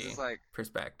see it as. It's worldly like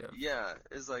perspective. yeah,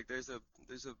 it's like there's a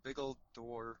big old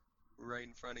door right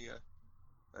in front of you,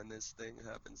 and this thing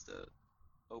happens to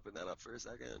open that up for a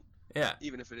second, Yeah,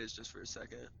 even if it is just for a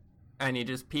second. and you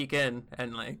just peek in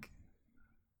and like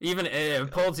even it Yeah.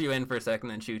 pulls you in for a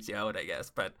second and shoots you out, I guess.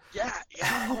 But Yeah,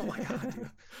 yeah. Oh my God,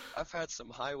 dude. I've had some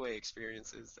highway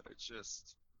experiences that are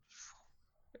just.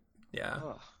 yeah.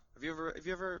 Oh. Have you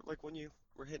ever like when you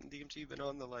were hitting DMT, been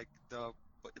on the like the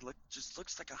what it just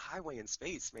looks like a highway in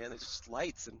space, man. It's just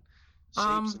lights and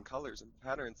shapes Um, and colors and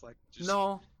patterns, like just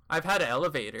no, I've had really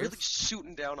elevators.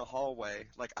 shooting down a hallway.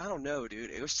 Like I don't know,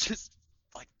 dude. It was just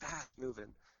like fast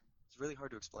moving. It's really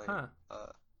hard to explain. Huh.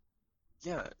 Uh,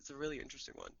 yeah, it's a really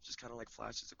interesting one. Just kind of like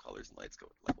flashes of colors and lights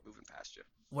going like moving past you.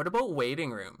 What about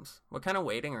waiting rooms? What kind of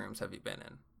waiting rooms have you been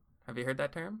in? Have you heard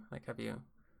that term? Like, have you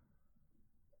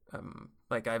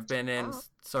like I've been in Uh,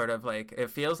 sort of like it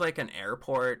feels like an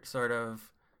airport sort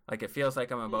of like it feels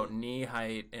like I'm about hmm, knee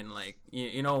height in like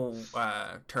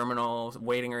terminal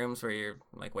waiting rooms where you're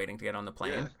like waiting to get on the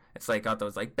yeah, plane. It's like got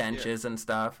those like yeah. benches and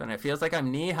stuff, and it feels like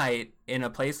I'm knee height in a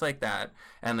place like that,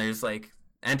 and there's like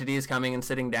entities coming and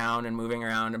sitting down and moving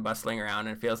around and bustling around,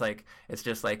 and it feels like it's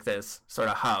just like this sort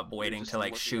of hub You're waiting just to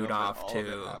like looking shoot up at off all of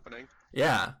it to happening.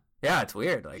 yeah. Yeah, it's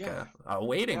weird, like Yeah, a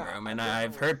waiting yeah. room, I and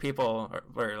I've definitely. heard people,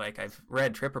 or like I've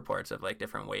read trip reports of like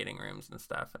different waiting rooms and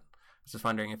stuff. And I was just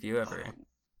wondering if you ever Um,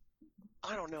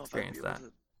 I don't know if I'd be experienced able that.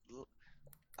 to.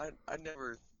 I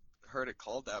never heard it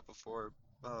called that before.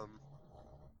 Um,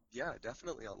 yeah,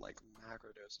 definitely on like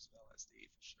macro dose as well as LSD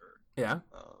for sure. Yeah.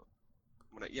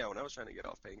 When I was trying to get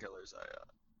off painkillers, I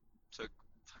took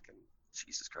fucking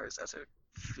Jesus Christ, I took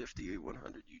 50,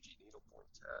 100 UG needle point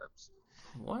tabs.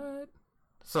 What?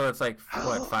 So it's like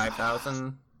what, Oh God.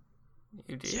 5,000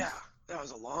 UGs? Yeah, that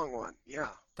was a long one. Yeah,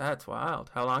 That's wild.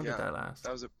 How long did yeah, that last?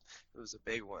 it was a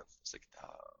big one. It's like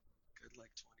good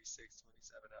like 26,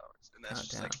 27 hours, and that's God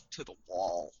just damn. like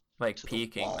Like to the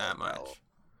peaking wall, that bro. much.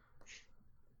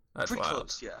 That's Pretty wild.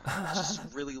 close, yeah. Just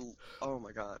really, oh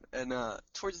my God. And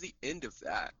towards the end of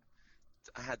that,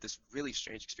 I had this really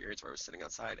strange experience where I was sitting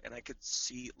outside and I could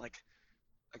see, like,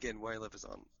 again, where I live is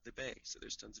on the bay, so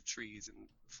there's tons of trees and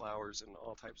flowers and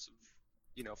all types of,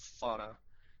 fauna.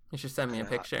 You should send me And a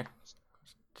picture,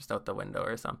 just out the window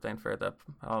or something for the.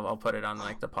 I'll put it on oh,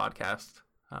 like the podcast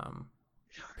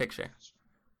yeah, picture.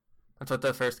 That's what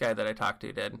the first guy that I talked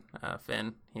to did.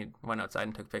 Finn. He went outside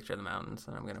and took a picture of the mountains,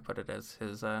 and I'm gonna put it as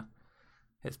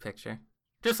his picture.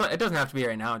 Just like it doesn't have to be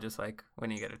right now. Just like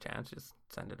when you get a chance, just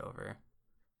send it over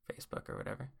Facebook or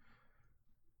whatever.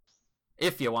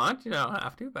 If you want, you don't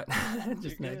have to, but you're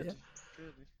just an good, idea.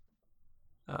 good.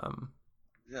 Um,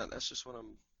 Yeah, that's just what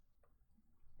I'm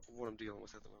dealing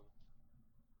with at the moment.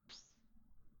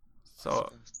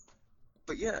 so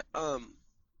But yeah,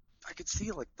 I could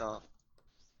see like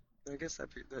I guess that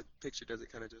picture does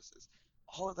it kind of justice.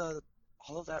 All of the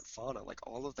all of that fauna, like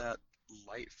all of that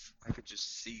life, I could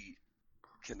just see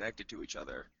connected to each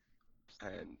other,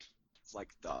 and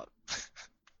like the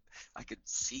I could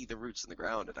see the roots in the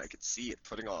ground, and I could see it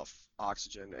putting off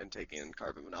oxygen and taking in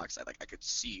carbon monoxide. Like I could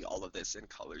see all of this in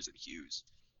colors and hues,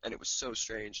 and it was so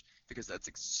strange because that's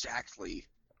exactly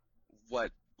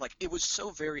what like it was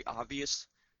so very obvious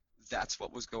that's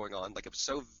what was going on. Like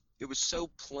it was so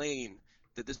plain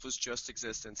that this was just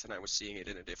existence, and I was seeing it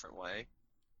in a different way.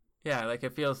 Yeah, like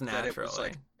it feels That it was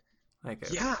naturally. Like,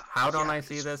 yeah, how don't yeah, I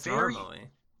see it's this very normally?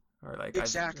 Or like,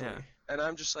 exactly. yeah. And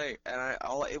I'm just like, and I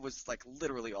all it was like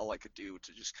literally all I could do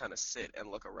to just kind of sit and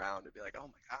look around and be like, oh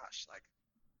my gosh, like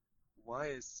why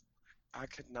is I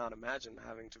could not imagine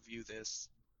having to view this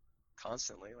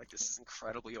constantly. Like this is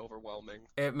incredibly overwhelming.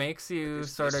 It makes Like you is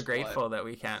sort of this what? grateful that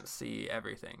we can't see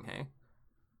everything, hey?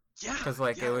 Yeah, Because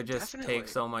like it yeah, would just take definitely.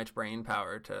 so much brain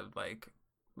power to like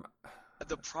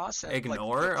The process, like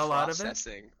the ignore a lot of it.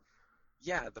 processing,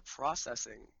 yeah, the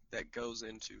processing that goes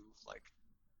into like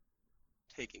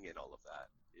taking in all of that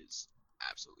is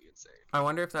absolutely insane. I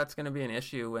wonder if that's going to be an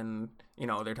issue when,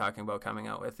 they're talking about coming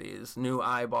out with these new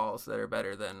eyeballs that are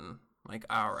better than like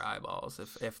our eyeballs.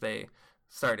 If they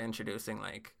start introducing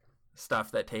like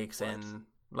stuff that takes What? in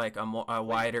like a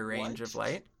Wait, wider range of what?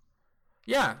 light.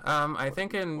 Yeah, I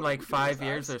think in What are like we doing with 5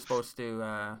 years eyes? they're supposed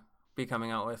to be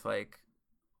coming out with like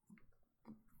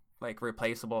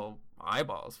replaceable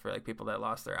eyeballs for like people that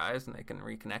lost their eyes and they can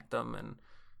reconnect them and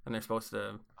they're supposed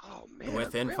to Oh man,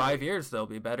 within five really? years they'll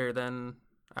be better than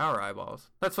our eyeballs.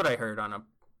 That's what I heard on a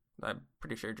I'm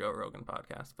pretty sure Joe Rogan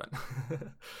podcast, but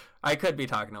I could be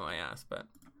talking to my ass, but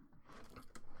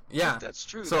If yeah. that's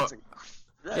true, So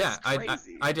that yeah, is I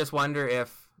crazy. I just wonder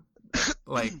if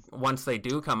like once they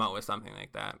do come out with something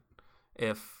like that,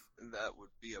 if That would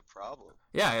be a problem.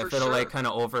 yeah, For if it'll like sure. kind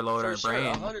of overload For our sure.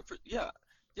 brain. 100%. Yeah.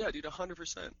 Yeah, dude,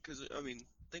 100%. Because I mean,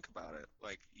 think about it.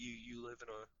 Like you live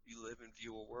and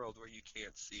view a world where you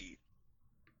can't see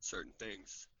certain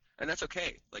things, and that's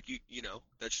okay. Like you know,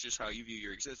 that's just how you view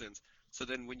your existence. So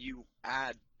then when you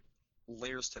add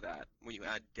layers to that, when you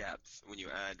add depth, when you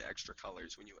add extra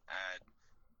colors, when you add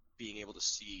being able to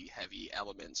see heavy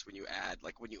elements, when you add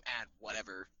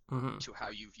whatever Hmm. to how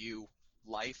you view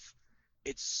life,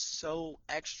 it's so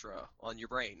extra on your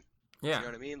brain. You Yeah. know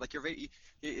what I mean? Like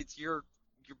it's your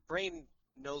brain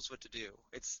knows what to do.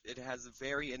 It has a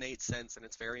very innate sense and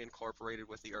it's very incorporated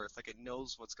with the earth. Like it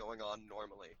knows what's going on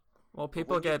normally. Well, But people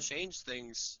when you get change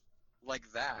things like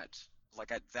that,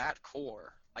 like at that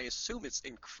core, I assume it's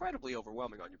incredibly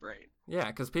overwhelming on your brain yeah,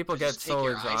 because people to get just take so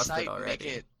your exhausted eyesight and make already.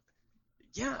 it,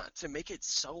 yeah, to make it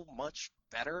so much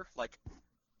better. Like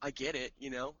I get it, you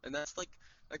know, and that's like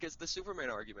it's the Superman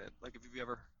argument. Like if you've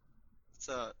ever, it's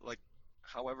like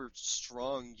however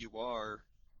strong you are,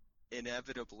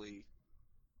 inevitably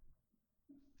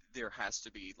there has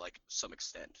to be like some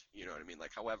extent. You know what I mean?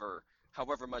 Like however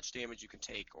much damage you can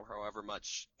take or however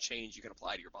much change you can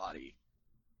apply to your body,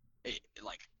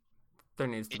 like There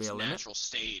needs to be its a limit. natural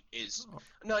state is Oh,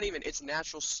 not even its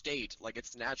natural state, like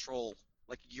its natural,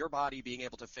 like your body being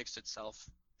able to fix itself,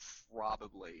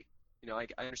 probably. You know, I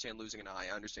understand losing an eye,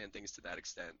 I understand things to that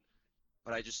extent,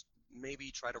 but I just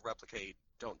maybe try to replicate,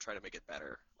 don't try to make it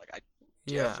better. Like I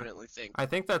yeah. definitely think, I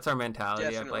think that's our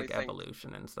mentality of definitely like think,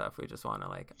 evolution and stuff. We just want to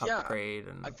like yeah, upgrade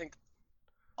I and think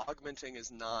augmenting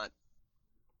is not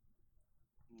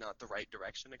the right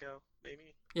direction to go,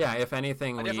 maybe. yeah, if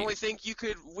anything I we definitely think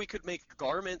we could make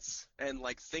garments and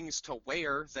like things to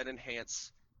wear that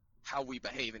enhance how we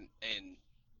behave in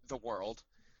the world,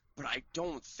 but I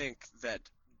don't think that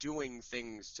doing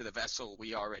things to the vessel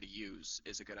we already use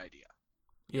is a good idea.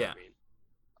 You know what yeah. I mean?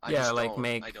 Yeah, like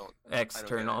I make don't I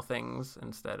don't get external it. things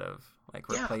instead of like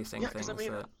Yeah, replacing yeah, because I things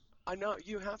mean, that I know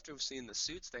you have to have seen the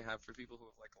suits they have for people who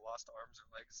have like lost arms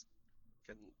or legs.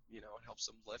 Can, you know, it helps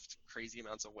them lift crazy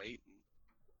amounts of weight, and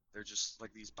they're just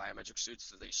like these biometric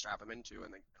suits that they strap them into,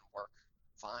 and they work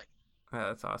fine. yeah,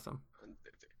 that's awesome. And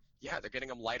yeah, they're getting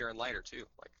them lighter and lighter too.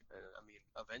 Like, I mean,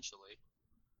 eventually,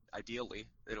 ideally,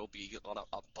 it'll be on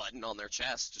a button on their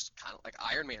chest, just kind of like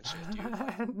Iron Man shit, dude.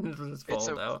 Like, Just it's fold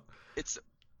a, out. it's,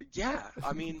 yeah.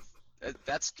 I mean,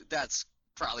 that's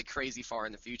probably crazy far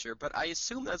in the future, but I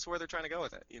assume that's where they're trying to go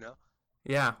with it, you know?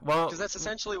 Yeah, Because well, that's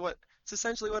essentially what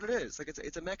it is. Like,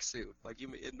 it's a mech suit. Like,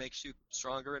 it makes you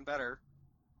stronger and better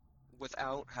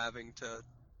without having to,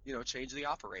 you know, change the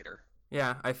operator.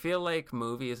 yeah, I feel like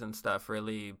movies and stuff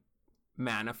really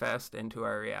manifest into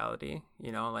our reality,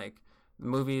 like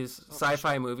movies, Oh, for sci-fi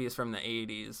sure. movies from the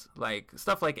 80s, like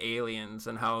stuff like Aliens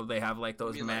and how they have like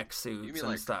You those mean like mech you suits mean and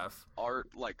like stuff.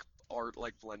 art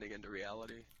like blending into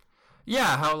reality?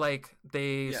 Yeah, how like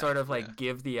they Yeah, sort of yeah, like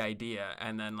give the idea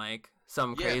and then like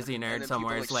some yeah. crazy And nerd then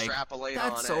people somewhere is like, extrapolate that's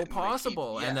on so it, and they keep,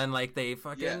 possible, and yeah, then like they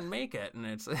yeah, fucking make it, and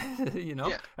it's you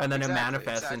know, yeah. and then it Exactly,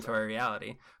 manifests into exactly. a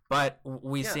reality. But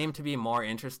we Yeah, seem to be more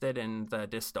interested in the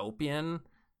dystopian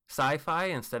sci-fi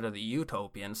instead of the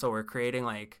utopian, so we're creating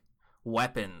like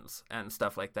weapons and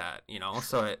stuff like that, you know.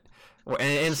 So it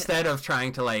instead yeah. of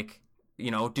trying to like,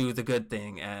 you know, do the good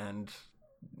thing and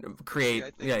But see, create,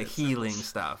 I think yeah, that healing circles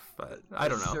stuff, but I that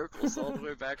don't know. circles all the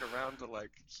way back around to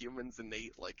like humans'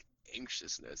 innate like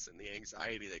anxiousness and the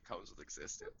anxiety that comes with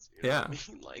existence. You know what Yeah,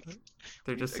 I mean? Like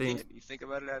there we just seems, again, you think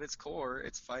about it at its core,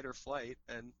 it's fight or flight,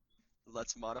 and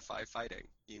let's modify fighting.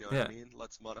 You know what I yeah, mean?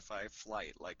 Let's modify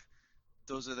flight. Like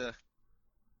those are the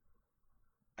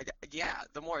yeah.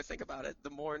 The more I think about it, the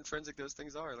more intrinsic those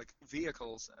things are. Like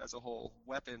vehicles as a whole,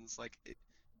 weapons, like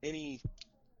any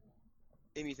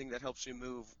anything that helps you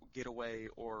move, get away,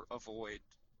 or avoid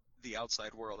the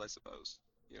outside world, I suppose.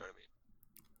 You know what I mean?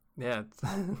 yeah.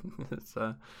 It's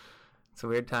it's a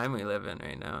weird time we live in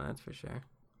right now. That's for sure.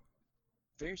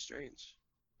 Very strange.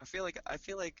 I feel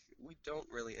like we don't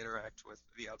really interact with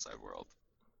the outside world.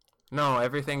 No, Uh,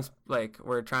 everything's like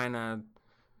we're trying to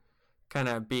kind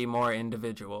of be more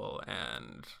individual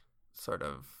and sort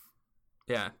of,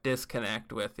 yeah,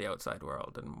 disconnect with the outside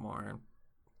world and more.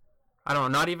 I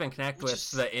don't know, not even connect which with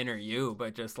is the inner you,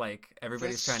 but just like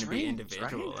that's everybody's trying to be strange,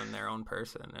 right? individual and their own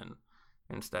person, and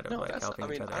instead of No, like that's. helping I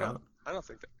each mean, other out. I don't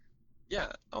think that.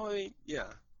 Yeah. Oh, I mean,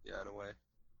 yeah, yeah, in a way.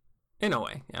 In a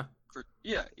way, yeah. For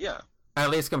yeah, yeah, At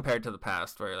least compared to the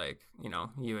past, where like, you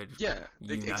know, you would yeah.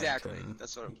 unite Exactly. and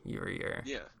That's what I'm. you were your,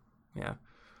 Yeah. yeah.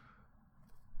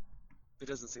 It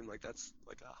doesn't seem like that's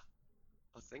like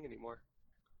a thing anymore.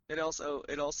 It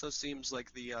also seems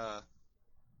like the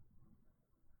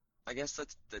I guess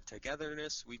that's the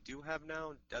togetherness we do have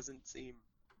now doesn't seem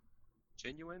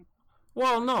genuine.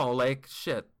 Well, I think. no, like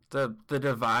shit. The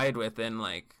divide within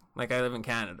like I live in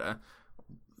Canada.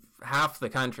 Half the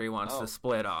country wants to Oh,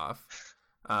 split off.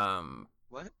 Um,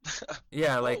 what?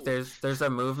 yeah, like Whoa. there's a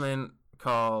movement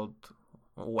called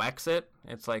Wexit.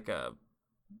 It's like a,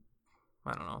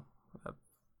 I don't know,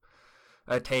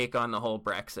 a take on the whole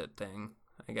Brexit thing,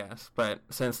 I guess. But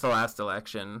since the last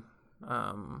election,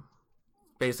 um,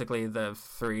 basically the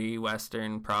three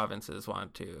Western provinces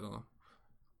want to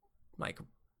like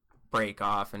break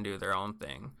off and do their own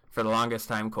thing. For the longest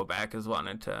time, Quebec has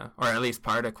wanted to, or at least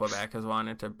part of Quebec has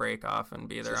wanted to break off and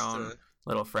be their Just own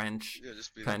little French yeah,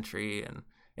 just be the. country. And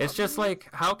I it's just mean, like,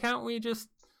 how can't we just,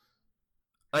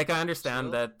 like, I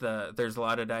understand chill. that there's a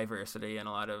lot of diversity and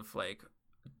a lot of like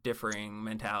differing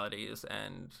mentalities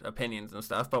and opinions and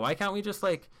stuff, but why can't we just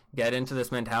like get into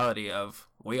this mentality of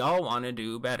we all want to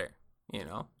do better, you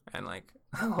know? And like,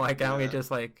 why can't we Yeah.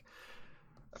 just like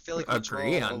I feel like we agree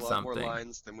draw a on lot more something?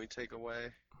 lines than we take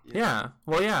away. You know, Yeah.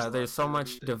 Well, there's yeah, a lot there's so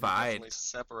much we divide. definitely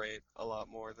separate a lot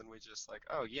more than we just like,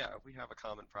 oh yeah, we have a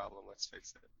common problem, let's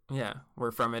fix it. Yeah,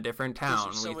 we're from a different Which town,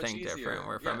 is we so much think different. easier.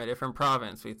 We're from Yeah. a different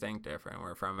province, we think different.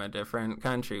 We're from a different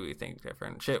country, we think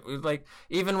different. Shit, like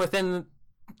even within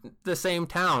the same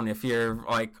town, if you're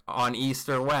like on east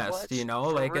or west, What? you know,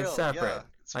 For like it's real? Yeah. separate.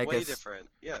 It's Like way it's, different.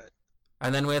 Yeah.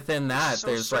 and then within Which is that, so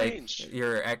there's like strange.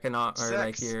 your economic or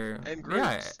like Sex your, and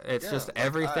yeah, groups. it's Yeah. just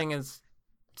Like I. everything is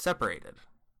separated.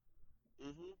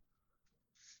 Mhm.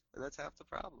 And that's half the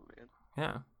problem, man.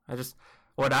 Yeah, I just,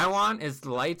 what I want is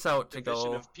lights out to Division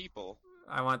go. of people.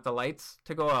 I want the lights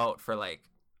to go out for like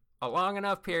a long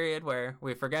enough period where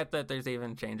we forget that there's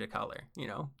even change of color. You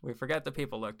know, we forget that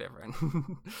people look different.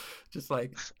 Just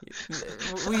like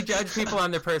we judge people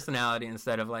on their personality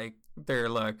instead of like their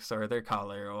looks or their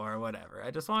color or whatever.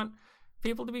 I just want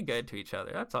people to be good to each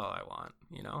other. That's all I want.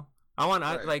 You know, I want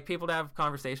Right. like people to have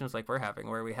conversations like we're having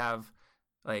where we have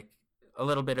like a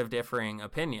little bit of differing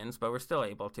opinions, but we're still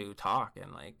able to talk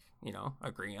and like, you know,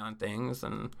 agree on things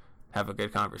and have a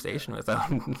good Yeah. conversation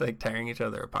without like tearing each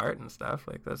other apart and stuff.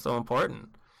 Like that's so important.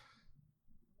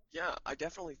 Yeah, I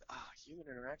definitely human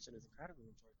interaction is incredibly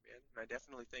important, man. And I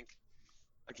definitely think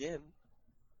again,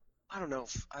 I don't know.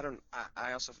 I don't.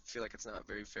 I also feel like it's not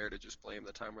very fair to just blame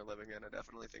the time we're living in. I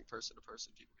definitely think person to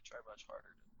person, people can try much harder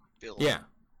to build Yeah,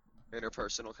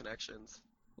 interpersonal connections.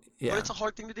 But yeah, it's a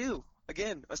hard thing to do.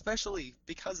 Again, especially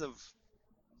because of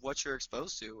what you're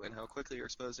exposed to and how quickly you're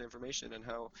exposed to information and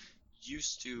how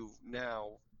used to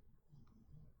now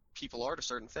people are to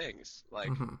certain things.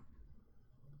 Like, hmm,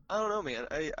 I don't know, man.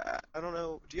 I don't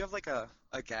know. Do you have like a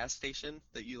gas station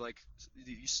that you like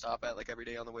you stop at like every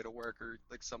day on the way to work or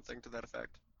like something to that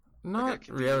effect? Like a not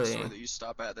convenience store really. that you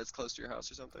stop at that's close to your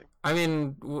house or something? I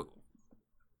mean,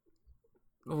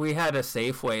 we had a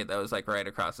Safeway that was like right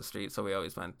across the street, so we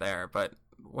always went there. But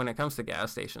when it comes to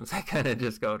gas stations, I kind of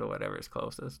just go to whatever's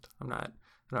closest. I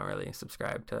don't really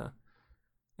subscribe to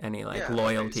any like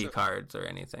loyalty cards or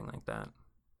anything like that.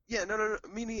 Yeah, no,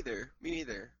 me neither. Me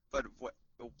neither. But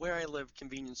where I live,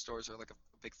 convenience stores are like a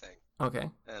big thing. Okay.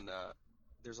 And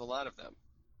there's a lot of them.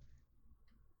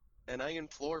 And I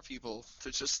implore people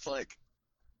to just like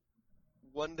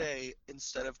one day,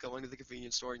 instead of going to the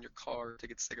convenience store in your car to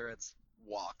get cigarettes,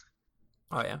 walk.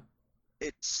 Oh yeah.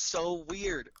 It's so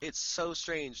weird. It's so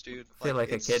strange, dude. Feel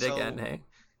like a kid again, hey?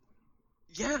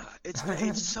 Yeah,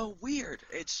 it's so weird.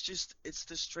 It's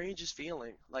the strangest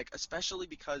feeling. Like, especially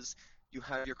because you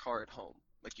have your car at home.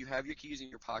 Like, you have your keys in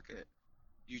your pocket.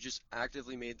 You just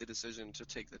actively made the decision to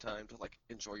take the time to like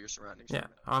enjoy your surroundings. Yeah,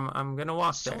 I'm gonna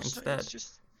walk there instead. It's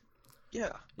just,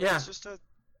 yeah. It's just a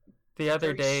the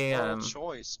other day small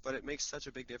choice, but it makes such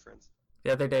a big difference.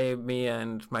 The other day, me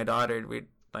and my daughter,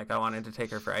 I wanted to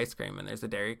take her for ice cream, and there's a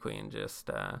Dairy Queen just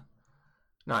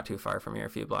not too far from here, a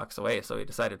few blocks away. So we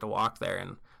decided to walk there,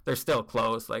 and they're still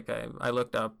closed. Like I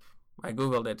looked up, I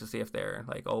Googled it to see if they're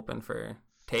like open for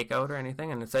takeout or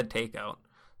anything, and it said takeout.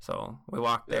 So we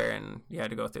walked there, and you had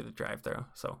to go through the drive-thru.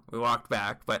 So we walked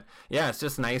back, but yeah, it's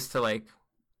just nice to like,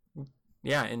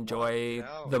 enjoy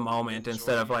the moment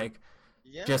instead of like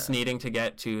just needing to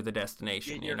get to the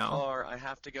destination. In your car, I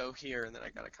have to go here, and then I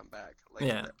gotta come back.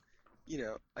 Like,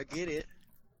 I get it.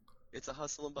 It's a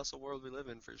hustle and bustle world we live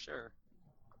in for sure.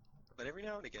 But every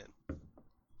now and again,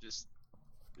 just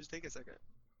take a second.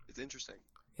 It's interesting.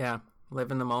 Yeah, live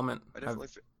in the moment. I definitely.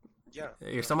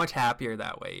 You're so much happier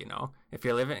that way, If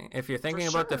you're thinking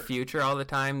about the future all the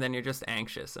time, then you're just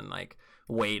anxious and like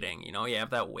waiting. You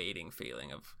have that waiting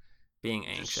feeling of being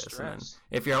anxious. And then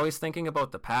if you're always thinking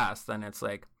about the past, then it's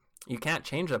like you can't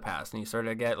change the past, and you sort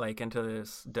of get like into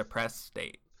this depressed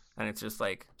state. And it's just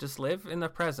like, just live in the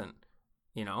present,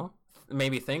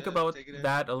 Maybe think about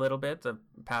that a little bit, the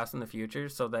past and the future,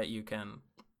 so that you can,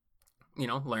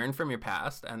 learn from your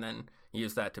past and then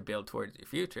use that to build towards your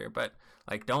future. But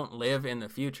like, don't live in the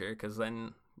future, because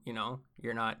then,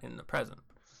 you're not in the present.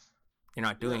 You're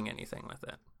not doing anything with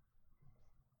it.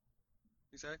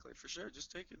 Exactly, for sure.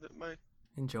 Just take it.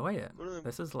 Enjoy it.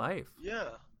 This is life. Yeah.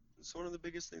 It's one of the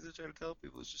biggest things I try to tell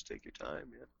people is just take your time,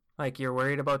 man. Like, you're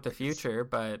worried about the future,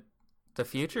 but the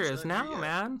future is now,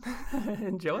 man.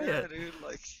 Enjoy it. Yeah, dude.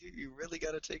 Like, you really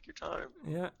got to take your time.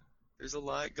 Yeah. There's a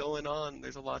lot going on.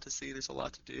 There's a lot to see. There's a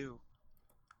lot to do.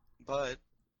 But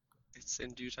it's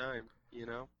in due time,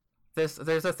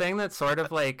 There's a thing that sort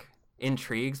of, like,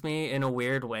 intrigues me in a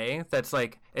weird way. That's,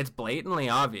 like, it's blatantly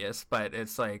obvious, but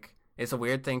it's, like, it's a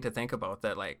weird thing to think about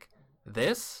that, like,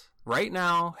 this right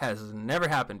now has never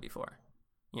happened before,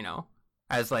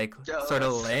 as like sort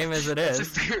of lame as it is.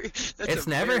 It's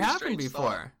never happened before.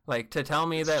 Thought. Like, to tell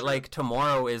me that like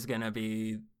tomorrow is gonna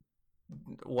be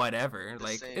whatever,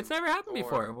 like it's never happened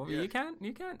before. Well, you can't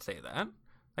say that.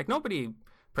 Like, nobody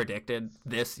predicted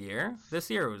this year. This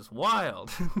year was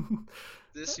wild.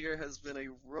 This year has been a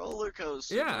roller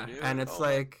coaster. Yeah, dude. And it's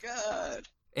like, God.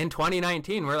 In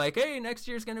 2019, we're like, hey, next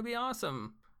year's gonna be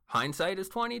awesome. Hindsight is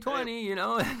 2020,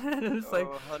 It's like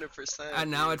 100%.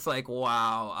 And now it's like,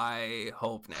 wow, I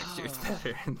hope next year's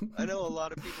better. I know a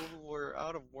lot of people who were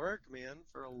out of work, man,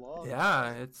 for a long time.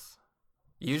 Yeah, it's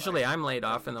usually I'm laid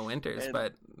off in the winters,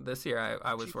 but this year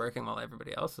I was working while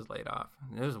everybody else is laid off.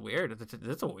 It was weird.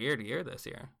 It's a weird year this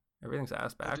year. Everything's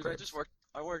ass backwards. Dude,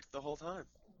 I worked the whole time.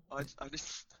 I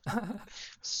just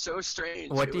so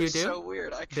strange. What do you do? So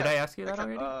weird. Did I ask you that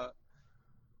already? I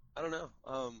don't know.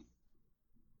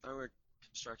 I work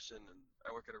construction, and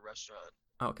I work at a restaurant.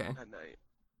 Okay. At night.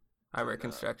 I work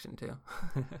construction too.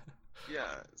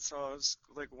 Yeah, so I was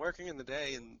like working in the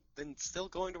day, and then still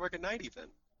going to work at night even.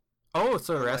 Oh,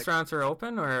 so restaurants are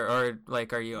open, or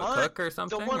like, are you a cook or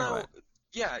something? The one or what?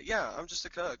 Yeah, I'm just a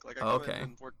cook. Like, I come in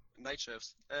and work night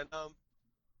shifts, and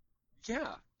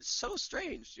yeah, it's so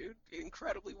strange, dude.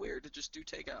 Incredibly weird to just do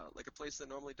takeout, like a place that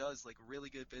normally does like really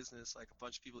good business, like a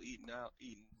bunch of people eating,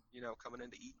 coming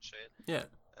in to eat and shit. Yeah.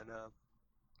 And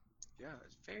yeah,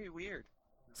 it's very weird.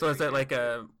 So is it like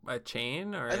a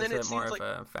chain, or is it more of like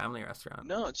a family restaurant?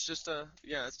 No, it's just a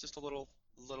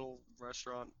little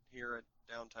restaurant here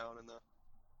at downtown in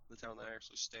the town that I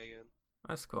actually stay in.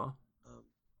 That's cool.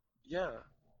 Yeah.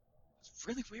 It's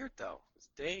really weird though.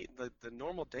 The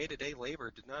normal day-to-day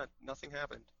labor nothing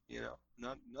happened,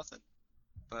 nothing.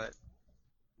 But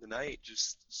the night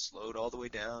just slowed all the way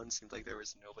down. It seemed like there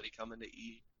was nobody coming to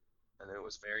eat, and it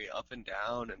was very up and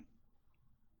down, and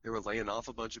they were laying off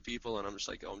a bunch of people, and I'm just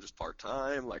like, I'm just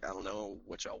part-time, like, I don't know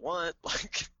what y'all want,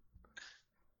 like.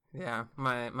 Yeah,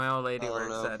 my old lady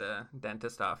works at a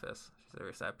dentist office. She's a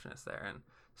receptionist there,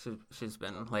 and she's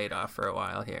been laid off for a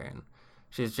while here, and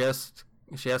she has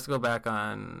to go back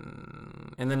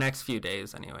on in the next few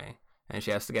days anyway, and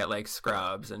she has to get like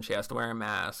scrubs, and she has to wear a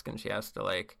mask, and she has to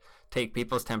like take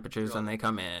people's temperatures when they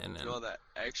come in, and all that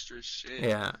extra shit.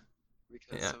 Yeah.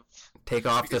 Because of take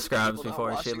off the because of scrubs people not before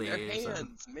she washing their leaves.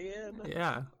 hands, man.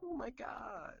 Yeah. Oh my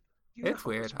god. You It's how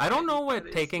weird. much I don't know panic what that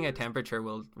is, taking a dude? temperature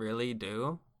will really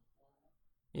do.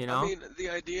 You know? I mean, the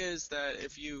idea is that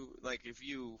if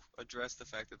you address the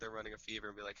fact that they're running a fever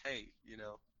and be like, hey,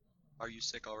 are you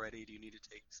sick already? Do you need to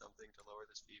take something to lower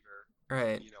this fever?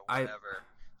 Right. Whatever.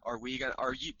 Are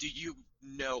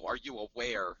you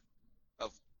aware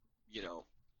of,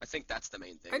 I think that's the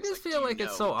main thing. I It's just like, feel do you like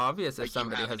it's so know obvious that if you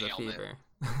somebody have has an a ailment?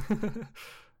 fever.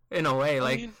 In a way,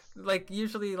 I mean, like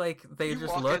usually like they you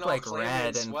just walk look in all like clammy red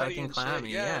and and sweaty fucking and shit. clammy.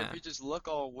 Yeah, Yeah. if you just look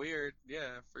all weird,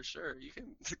 yeah, for sure. You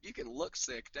can you can look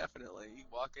sick, definitely. You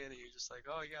walk in and you're just like,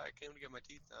 oh yeah, I came to get my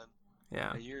teeth done,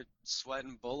 Yeah. and you're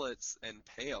sweating bullets and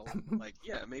pale. Like,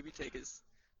 yeah, maybe take his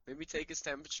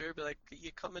temperature. Be like,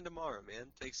 you come in tomorrow, man.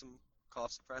 Take some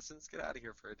cough suppressants. Get out of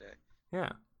here for a day, Yeah.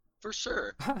 for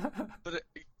sure. But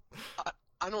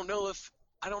I don't know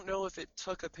if it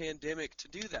took a pandemic to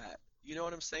do that. You know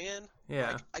what I'm saying?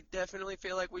 Yeah. Like, I definitely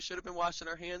feel like we should have been washing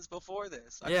our hands before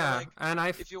this. I feel Yeah. like And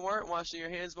if you weren't washing your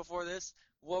hands before this,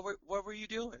 what were you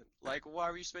doing? Like, why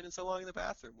were you spending so long in the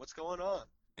bathroom? What's going on?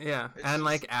 Yeah, It's and just,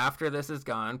 like after this is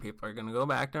gone, people are gonna go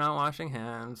back to not washing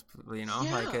hands. Like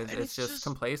yeah, it's and it's just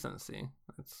complacency.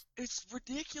 it's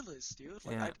ridiculous, dude.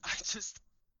 Like, Yeah.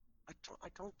 I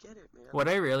don't get it, man. What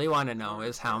I really want to I don't know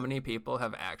is how understand. many people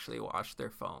have actually washed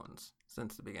their phones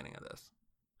since the beginning of this.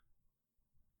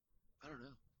 I don't know.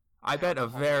 I I bet a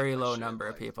have all very my low shit, number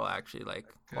of like, people actually like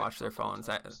good wash their couple phones.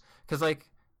 times. Because like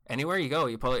anywhere you go,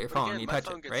 you pull out your But phone, again, you my touch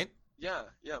phone it, gets right? yeah,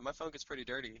 my phone gets pretty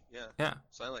dirty. Yeah. Yeah,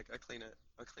 So I clean it.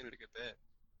 I clean it a good bit.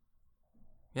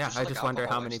 yeah. Especially I like just wonder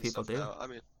how alcohol many wipes and people stuff do. now. I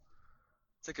mean,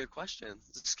 it's a good question.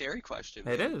 It's a scary question,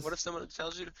 It man. is. What if someone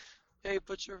tells you, "Hey,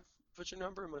 put your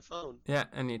number in my phone"? Yeah,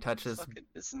 and you touch this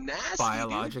It's nasty, dude. You ever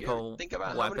biological think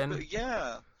about weapon. how many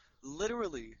yeah,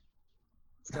 literally.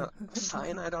 It's got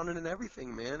cyanide on it and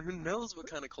everything, man. Who knows what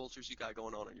kind of cultures you got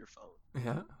going on your phone?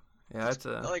 Yeah, yeah. It's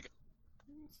a. Like,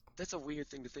 that's a weird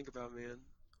thing to think about, man.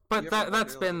 But You ever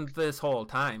that's wonder, been like, this whole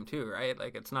time too, right?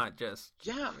 Like it's not just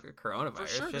yeah, coronavirus for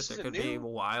sure. shit. This There isn't could be new.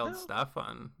 wild No, stuff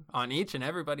on each and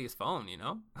everybody's phone, you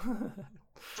know?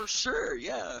 for sure.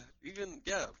 Yeah, even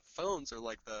phones are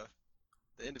like the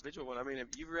individual one. I mean, have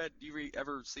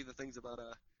ever see the things about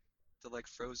the like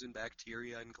frozen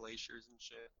bacteria in glaciers and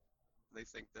shit? They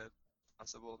think that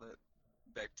possible that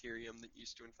bacterium that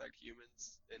used to infect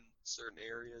humans in certain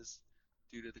areas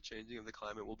due to the changing of the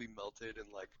climate will be melted and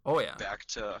like Oh yeah. back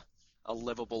to a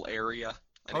livable area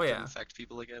and Oh it can yeah. infect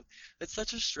people again. It's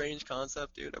such a strange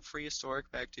concept, dude. A prehistoric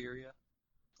bacteria.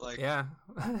 Like, Yeah.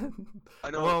 I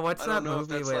Well, what's I that don't know if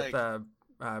movie that's with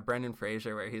like, Brendan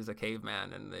Fraser where he's a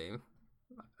caveman and they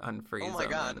unfreeze oh my him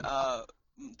God,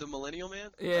 and the Millennial Man?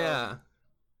 yeah.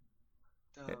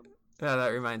 Um, Yeah, that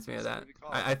reminds me of what's that that. movie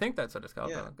called? I think that's what it's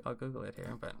called. Yeah, I'll Google it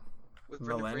here, but with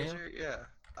Brendan Millennial? Fraser? Yeah.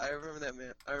 I remember that,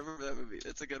 man. I remember that movie.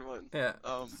 It's a good one. Yeah,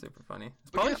 Um, super funny.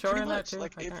 Is but Pauly yeah, Shore pretty in that much. too?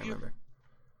 Like, I if can't you, remember.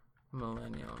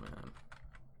 Millennial Man.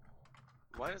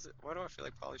 why do I feel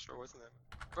like Pauly Shore wasn't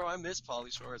that? Bro, I miss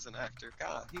Pauly Shore as an actor.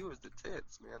 God, he was the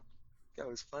tits, man. That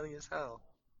was funny as hell.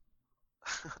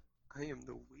 I am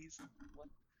the weasel. What?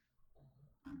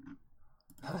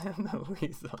 I am the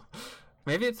weasel.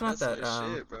 Maybe it's not That's that.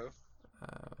 my shit, bro.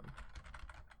 Uh,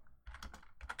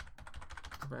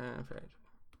 Brendan Fraser.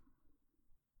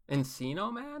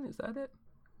 Encino Man, is that it?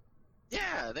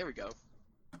 Yeah, there we go.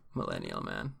 Millennial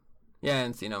Man. Yeah,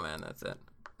 Encino Man, that's it.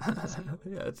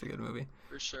 Yeah, it's a good movie.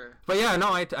 For sure. But yeah,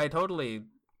 no, I totally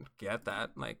get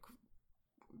that. Like,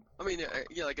 I mean,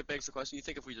 yeah, like it begs the question. You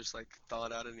think if we just like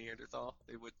thawed out a Neanderthal,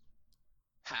 they would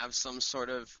have some sort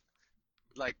of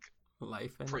like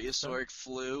life and prehistoric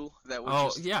flu that would Oh,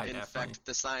 just yeah, infect definitely.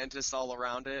 the scientists all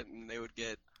around it, and they would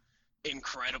get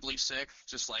incredibly sick,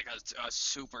 just like a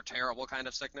super terrible kind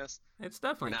of sickness. It's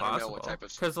definitely I don't know possible. what type of-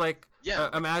 Because, like,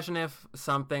 Yeah, imagine if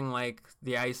something like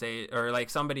the Ice Age, or like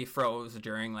somebody froze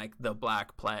during like the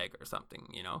Black Plague or something,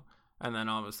 you know, and then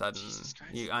all of a sudden Jesus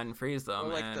Christ. you unfreeze them,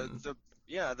 or like and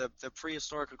the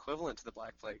prehistoric equivalent to the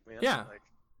Black Plague, man. Yeah. Like,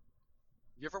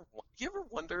 you ever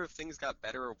wonder if things got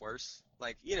better or worse?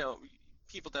 Like,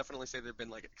 people definitely say there've been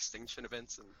like extinction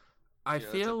events, and I it's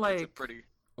feel a like pretty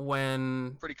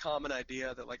when common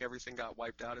idea that like everything got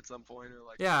wiped out at some point, or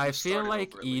like yeah, I we feel started like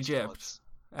over at least Egypt once.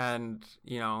 and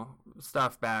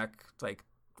stuff back like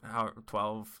how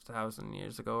 12,000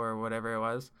 years ago or whatever it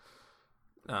was.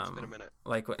 It's been a minute.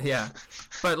 Like, yeah.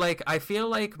 But, like, I feel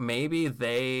like maybe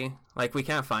they, like, we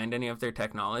can't find any of their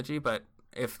technology, but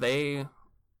if they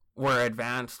were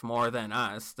advanced more than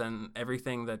us, then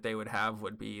everything that they would have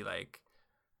would be, like,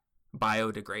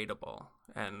 biodegradable.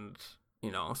 And,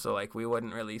 you know, so, like, we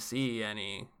wouldn't really see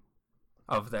any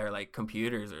of their, like,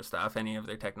 computers or stuff, any of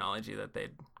their technology that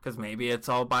they'd, because maybe it's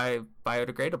all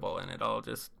biodegradable and it all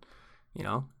just, you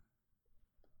know,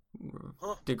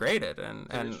 degraded,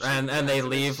 and they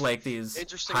leave like these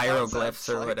hieroglyphs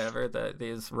or whatever,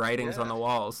 these writings on the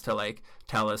walls to like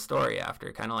tell a story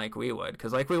after, kind of like we would,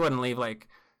 because like we wouldn't leave, like,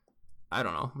 I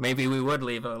don't know, maybe we would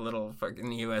leave a little fucking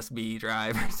USB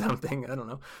drive or something, I don't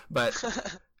know, but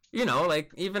you know,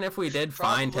 like, even if we did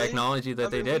find technology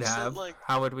that they did have, like,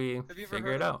 how would we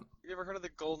figure it out? You ever heard of the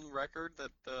golden record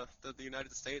that the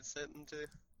United States sent into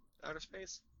outer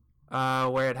space?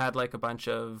 Where it had like a bunch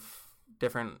of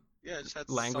different it just had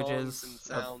languages songs and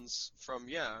sounds from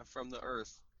the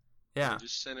Earth. Yeah. And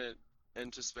just sent it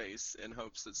into space in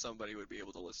hopes that somebody would be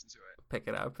able to listen to it. Pick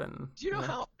it up and. Do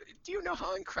you know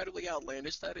how incredibly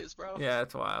outlandish that is, bro? Yeah,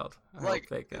 it's wild. I like,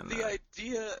 hope they can, the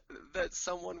idea that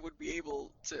someone would be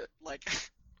able to, like.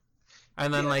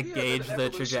 And then like gauge the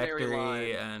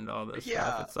trajectory and all this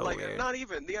stuff. It's so like, weird. Not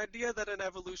even the idea that an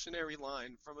evolutionary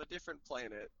line from a different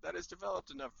planet that is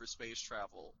developed enough for space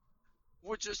travel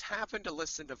would just happen to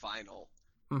listen to vinyl.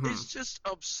 It's just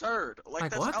absurd. Like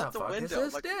that's what out the the fuck window. Is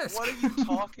this like, disc? what are you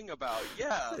talking about?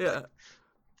 Yeah. Yeah. Like,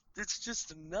 it's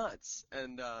just nuts,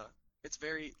 and it's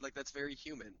very, like, that's very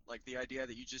human. Like the idea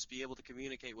that you just be able to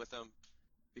communicate with them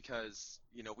because,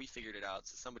 you know, we figured it out,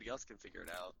 so somebody else can figure it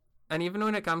out. And even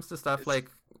when it comes to stuff like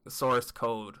source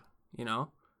code, you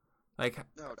know, like,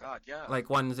 oh god, yeah, like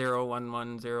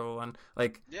 101101,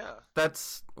 like,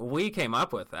 that's, we came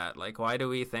up with that. Like, why do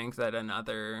we think that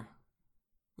another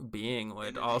being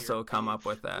would also come up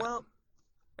with that? Well,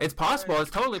 it's possible.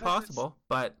 It's totally possible,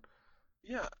 but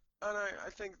yeah, and I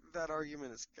think that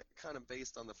argument is kind of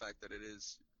based on the fact that it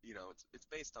is, you know, it's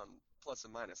based on plus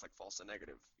and minus, like false and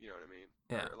negative. You know what I mean?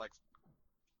 Yeah. Or like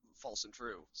false and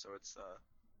true. So it's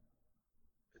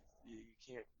you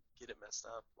can't get it messed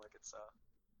up. Like it's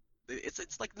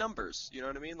like numbers. You know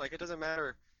what I mean? Like it doesn't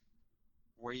matter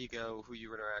where you go, who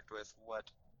you interact with,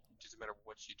 it doesn't matter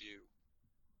what you do.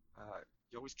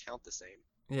 You always count the same.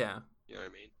 Yeah. You know what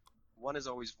I mean? One is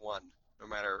always one, no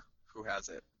matter who has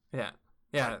it. Yeah.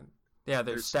 Yeah. Yeah.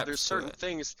 There's steps. There's certain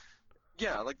things.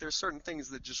 Yeah, like there's certain things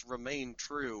that just remain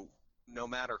true no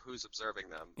matter who's observing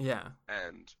them. Yeah.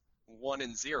 And 1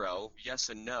 and 0, yes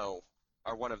and no,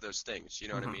 are one of those things. You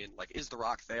know what I mean? Like, is the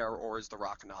rock there or is the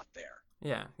rock not there?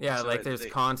 Yeah. Yeah. So like there's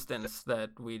constants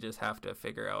that we just have to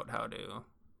figure out how to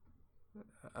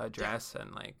address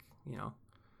and, like, you know,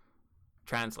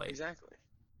 translate. Exactly.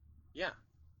 Yeah.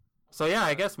 So yeah,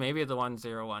 I guess maybe the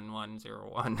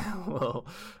 101101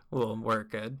 will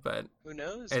work good, but who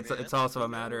knows? It's also a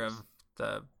matter of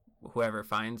the whoever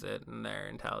finds it and their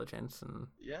intelligence and.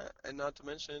 Yeah, and not to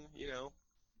mention, you know,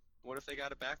 what if they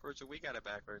got it backwards or we got it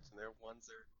backwards and their ones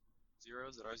are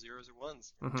zeros and our zeros are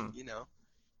ones? You know,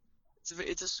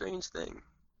 it's a strange thing,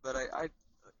 but I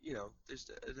you know, there's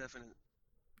a definite.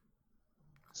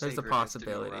 There's a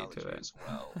possibility to it as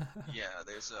well. Yeah,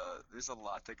 there's a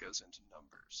lot that goes into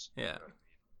numbers. Yeah.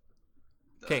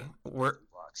 Okay, we're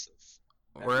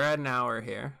at an hour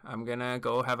here. I'm gonna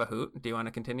go have a hoot. Do you want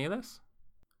to continue this?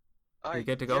 You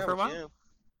get to go for a while.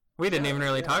 We didn't even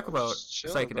really talk about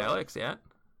psychedelics yet.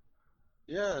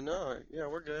 Yeah, no, yeah,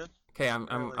 we're good. Okay,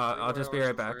 I'll just be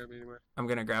right back. I'm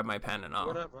gonna grab my pen and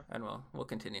we'll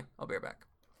continue. I'll be right back.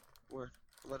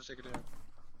 Let us take it down.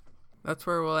 That's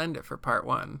where we'll end it for part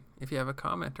 1. If you have a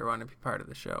comment or want to be part of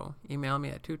the show, email me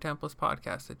at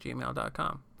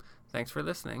twotemplespodcast@gmail.com. Thanks for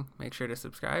listening. Make sure to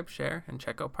subscribe, share, and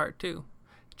check out part 2.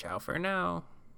 Ciao for now.